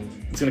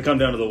 It's gonna come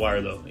down to the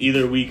wire though.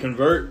 Either we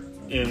convert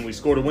and we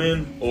score to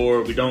win,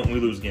 or we don't and we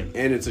lose again.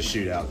 And it's a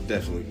shootout,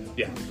 definitely.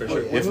 Yeah, for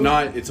sure. If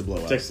not, it's a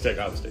blowout. Texas Tech,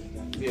 Iowa State.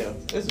 Yeah,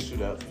 it's a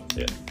shootout.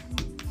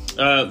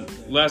 Yeah.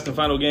 Last and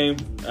final game.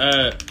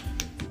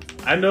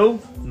 I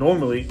know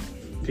normally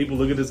people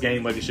look at this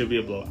game like it should be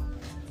a blowout.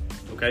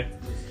 Okay?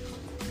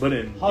 But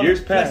in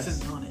years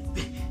past,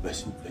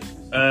 Listen.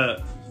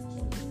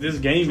 this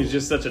game is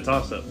just such a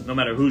toss-up, no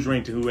matter who's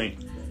ranked and who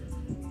ain't.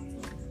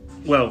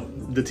 Well,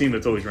 the team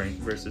that's always ranked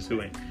versus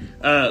who ain't.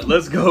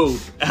 Let's go.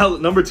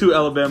 Number 2,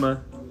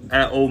 Alabama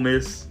at Ole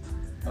Miss.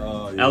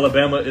 Yeah.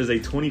 Alabama is a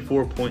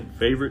 24-point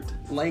favorite.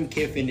 Lane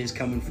Kiffin is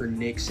coming for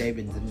Nick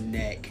Saban's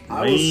neck.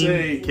 I will Lane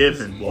say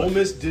Kiffin. Ole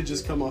Miss did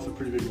just come off a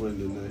pretty big win,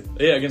 didn't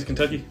they? Yeah, against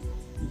Kentucky.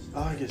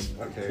 Oh, I guess,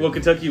 okay. Well,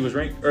 Kentucky was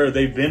ranked, or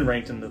they've been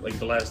ranked in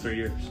the last 3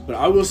 years. But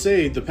I will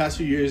say, the past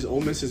few years,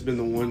 Ole Miss has been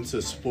the one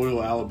to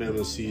spoil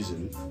Alabama's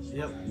season.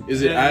 Yep.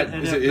 Is it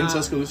And is if it in not-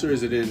 Tuscaloosa or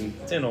is it in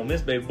It's in Ole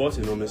Miss, baby boy.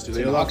 Ole Miss? Do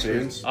they in allow Oxford.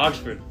 fans?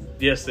 Oxford.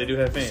 Yes, they do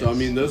have fans. So I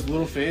mean, those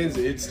little fans,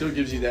 it still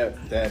gives you that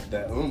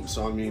oomph.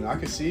 So I mean, I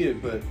can see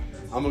it, but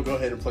I'm gonna go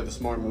ahead and play the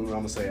smart move. I'm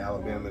gonna say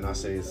Alabama, and I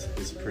say it's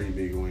a pretty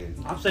big win.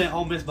 I'm saying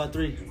Ole Miss by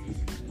 3.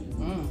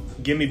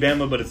 Give me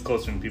Bama, but it's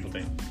closer than people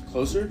think.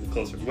 Closer?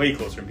 Closer. Way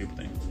closer than people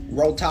think.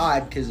 Roll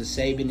Tide because of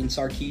Saban and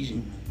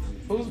Sarkisian.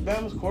 Who's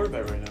Bama's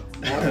quarterback right now?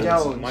 Mike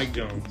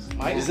Jones.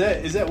 Mike Jones.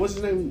 Is that what's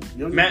his name?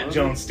 Young Matt brother?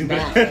 Jones, stupid.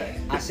 Matt.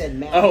 I said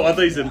Matt. Oh, I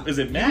thought you said, is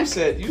it You Matt?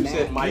 said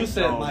Matt. Mike You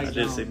said Jones. Mike I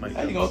did say Mike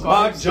How you Jones. gonna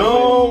call Mike him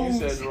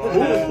Jones. You said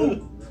wrong.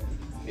 Ooh.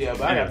 Yeah,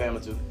 but I got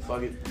Bama too.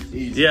 Fuck it.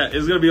 Easy. Yeah,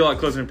 it's going to be a lot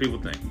closer than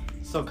people think.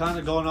 So kind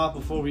of going off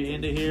before we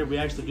end it here, we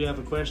actually do have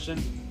a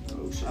question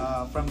Oh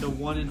shit. from the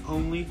one and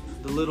only,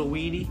 the little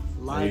weenie, Hey,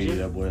 Elijah.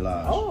 that boy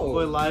lies. Boy Oh.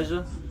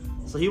 Elijah.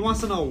 So he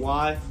wants to know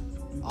why.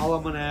 All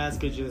I'm gonna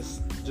ask is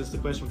just a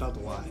question without the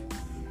why.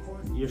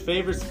 Your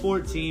favorite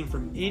sport team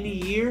from any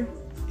year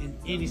in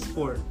any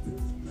sport.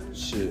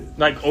 Shit.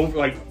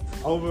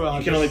 Overall,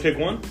 You can only pick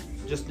one?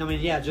 Just kind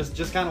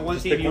of one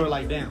Just team pick you were one?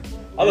 like, damn.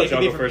 I'll It let could y'all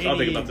be go from first. I'll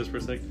think any- about this for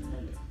a second.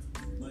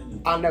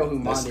 I know who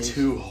mine That's is.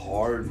 too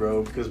hard,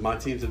 bro. Because my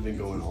teams have been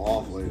going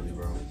off lately,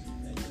 bro.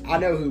 I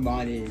know who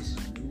mine is.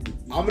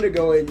 I'm going to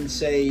go ahead and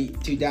say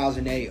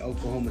 2008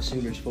 Oklahoma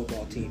Sooners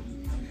football team.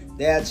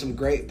 They had some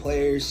great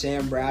players,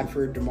 Sam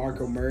Bradford,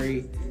 DeMarco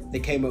Murray. They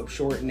came up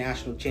short in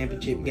national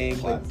championship game,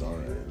 Clapped our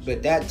ass.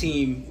 but that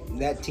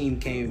team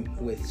came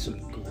with some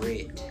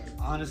grit.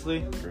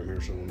 Honestly,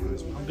 Commercial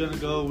reminds me. I'm gonna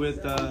go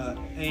with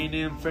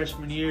A&M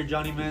freshman year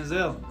Johnny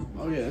Manziel.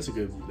 Oh yeah, that's a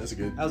good. That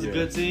was yeah. a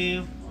good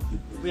team.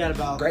 We had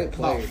about Great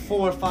player.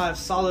 4 or 5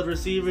 solid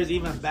receivers,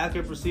 even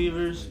backup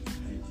receivers.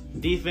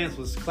 Defense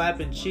was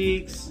clapping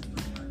cheeks.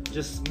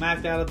 Just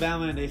smacked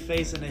Alabama in their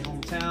face in their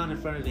hometown in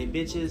front of their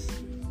bitches.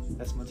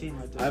 That's my team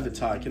right I there. have a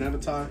tie. Can I have a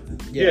tie?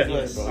 Yeah.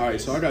 Yes. All right,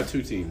 so I got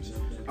 2 teams.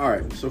 All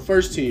right, so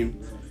first team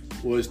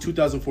was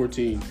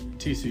 2014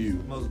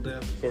 TCU. Most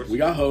def. Of course. We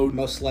got hoed,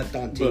 Most slept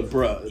on team. but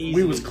bruh, we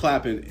Easily. was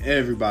clapping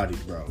everybody,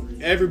 bro.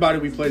 Everybody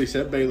we played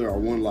except Baylor, our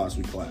one loss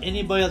we clapped.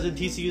 Anybody else in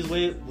TCU's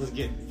way was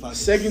getting fucking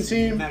Second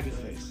team smacked in the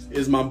face.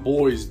 is my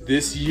boys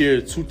this year,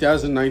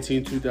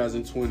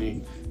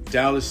 2019-2020,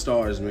 Dallas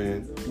Stars,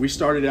 man. We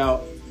started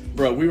out,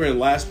 bro, we were in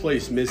last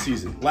place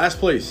mid-season. Last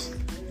place.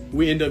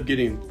 We end up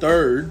getting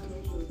third.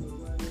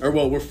 Or,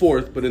 well, we're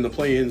fourth, but in the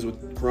play-ins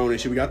with Corona and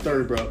shit, we got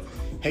third, bro.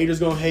 Haters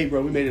gonna hate,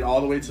 bro. We made it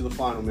all the way to the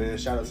final, man.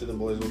 Shout out to them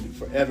boys. Will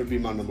forever be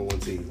my number 1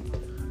 team.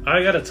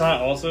 I got a tie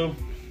also.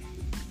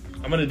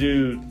 I'm going to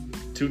do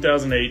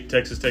 2008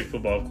 Texas Tech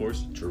football, of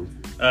course. True.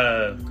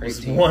 Was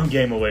team. 1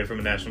 game away from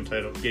a national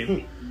title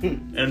game.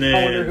 And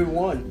I wonder who then,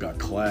 won. Got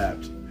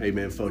clapped. Hey,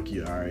 man, fuck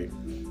you. All right.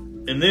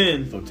 and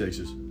then Fuck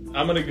Texas.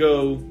 I'm going to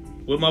go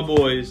with my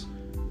boys,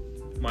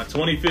 my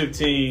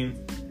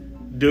 2015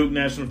 Duke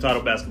national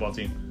title basketball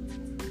team.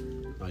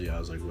 Oh, yeah, I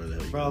was like, where the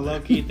hell you Bro, going? low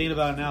key, thinking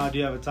about it now, I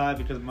do have a tie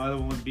because my other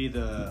one would be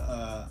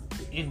the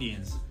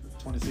Indians.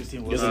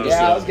 2016 was.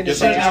 Yeah, I was gonna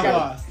say I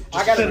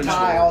got a Just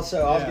tie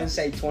also. I was Yeah. gonna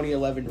say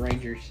 2011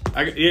 Rangers.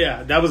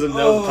 That was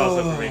another toss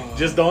up for me.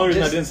 Just the only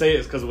reason I didn't say it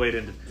is because the way it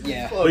ended.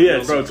 Yeah. But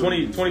yeah, bro,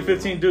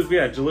 2015 Duke, we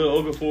had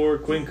Jaleel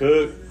Okafor, Quinn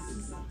Cook,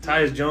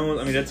 Tyus Jones.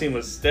 I mean, that team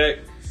was stacked.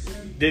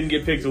 Didn't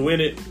get picked to win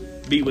it.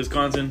 Beat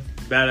Wisconsin.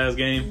 Badass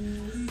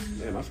game.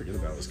 Damn, I forget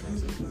about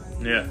Wisconsin.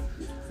 Yeah.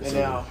 And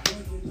now,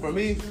 for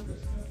me,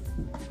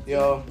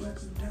 y'all,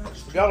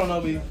 if y'all don't know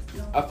me,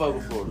 I fuck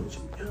with Florida.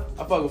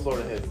 I fuck with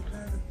Florida heavy.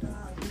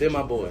 They're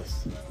my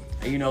boys.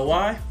 And you know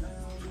why?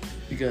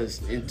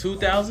 Because in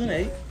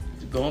 2008,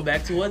 going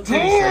back to what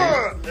Tim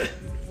said,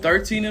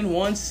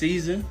 13-1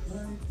 season,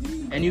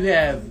 and you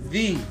have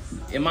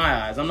in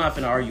my eyes, I'm not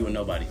finna argue with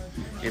nobody.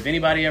 If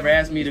anybody ever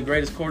asked me the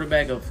greatest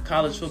quarterback of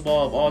college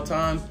football of all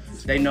time,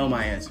 they know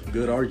my answer.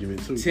 Good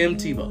argument, too. Tim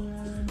Tebow.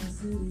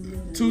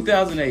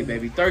 2008,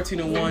 baby.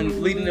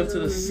 13-1, leading them to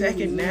the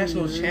second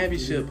national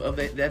championship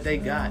that they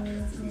got.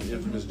 The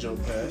infamous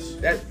jump pass.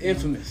 That's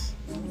infamous.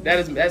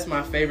 That's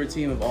my favorite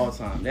team of all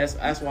time. That's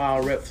why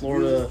I'll rep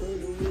Florida.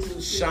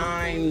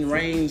 Shine,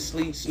 rain,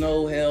 sleet,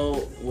 snow, hell,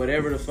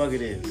 whatever the fuck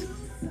it is.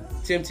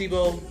 Tim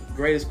Tebow,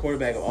 greatest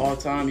quarterback of all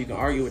time. You can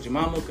argue with your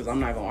mama because I'm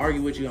not gonna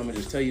argue with you. I'm gonna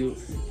just tell you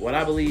what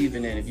I believe,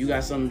 and then if you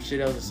got some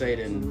shit else to say,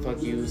 then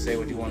fuck you. Say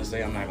what you want to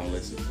say. I'm not gonna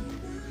listen.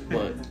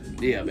 But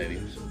yeah,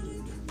 baby.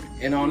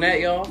 And on that,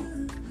 y'all,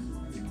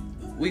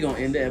 we gonna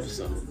end the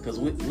episode because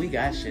we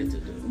got shit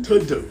to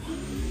do.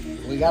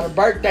 We got a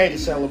birthday to We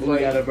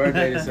celebrate. got a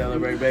birthday to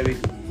celebrate, baby.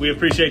 We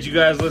appreciate you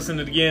guys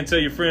listening again. Tell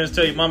your friends,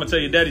 tell your mama, tell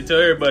your daddy,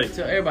 tell everybody.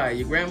 Tell everybody,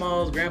 your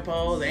grandmas,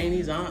 grandpas,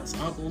 aunties, aunts,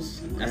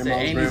 uncles. I said Grandmas,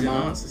 aunties and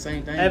grandmas. aunts, the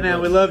same thing. Hey man,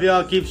 but we love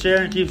y'all. Keep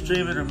sharing, keep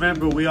streaming.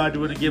 Remember, we are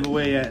doing a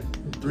giveaway at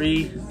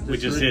 3. We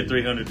just hit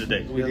 300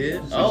 today. We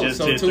did. We Oh, just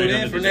so hit tune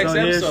in 300 for next So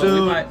here episode.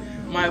 soon.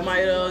 We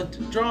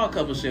might draw a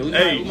couple shit.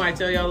 We might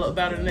tell y'all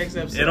about it in the next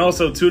episode. And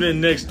also tune in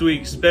next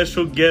week.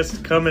 Special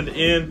guest coming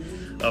in.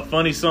 A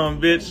funny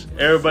song, bitch.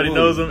 Everybody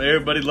knows him.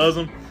 Everybody loves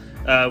him.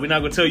 We're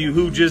not going to tell you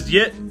who just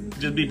yet.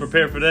 Just be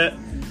prepared for that.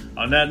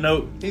 On that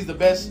note. He's the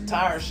best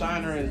tire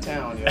shiner in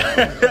town, y'all.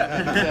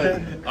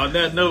 On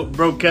that note,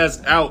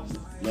 broadcast out.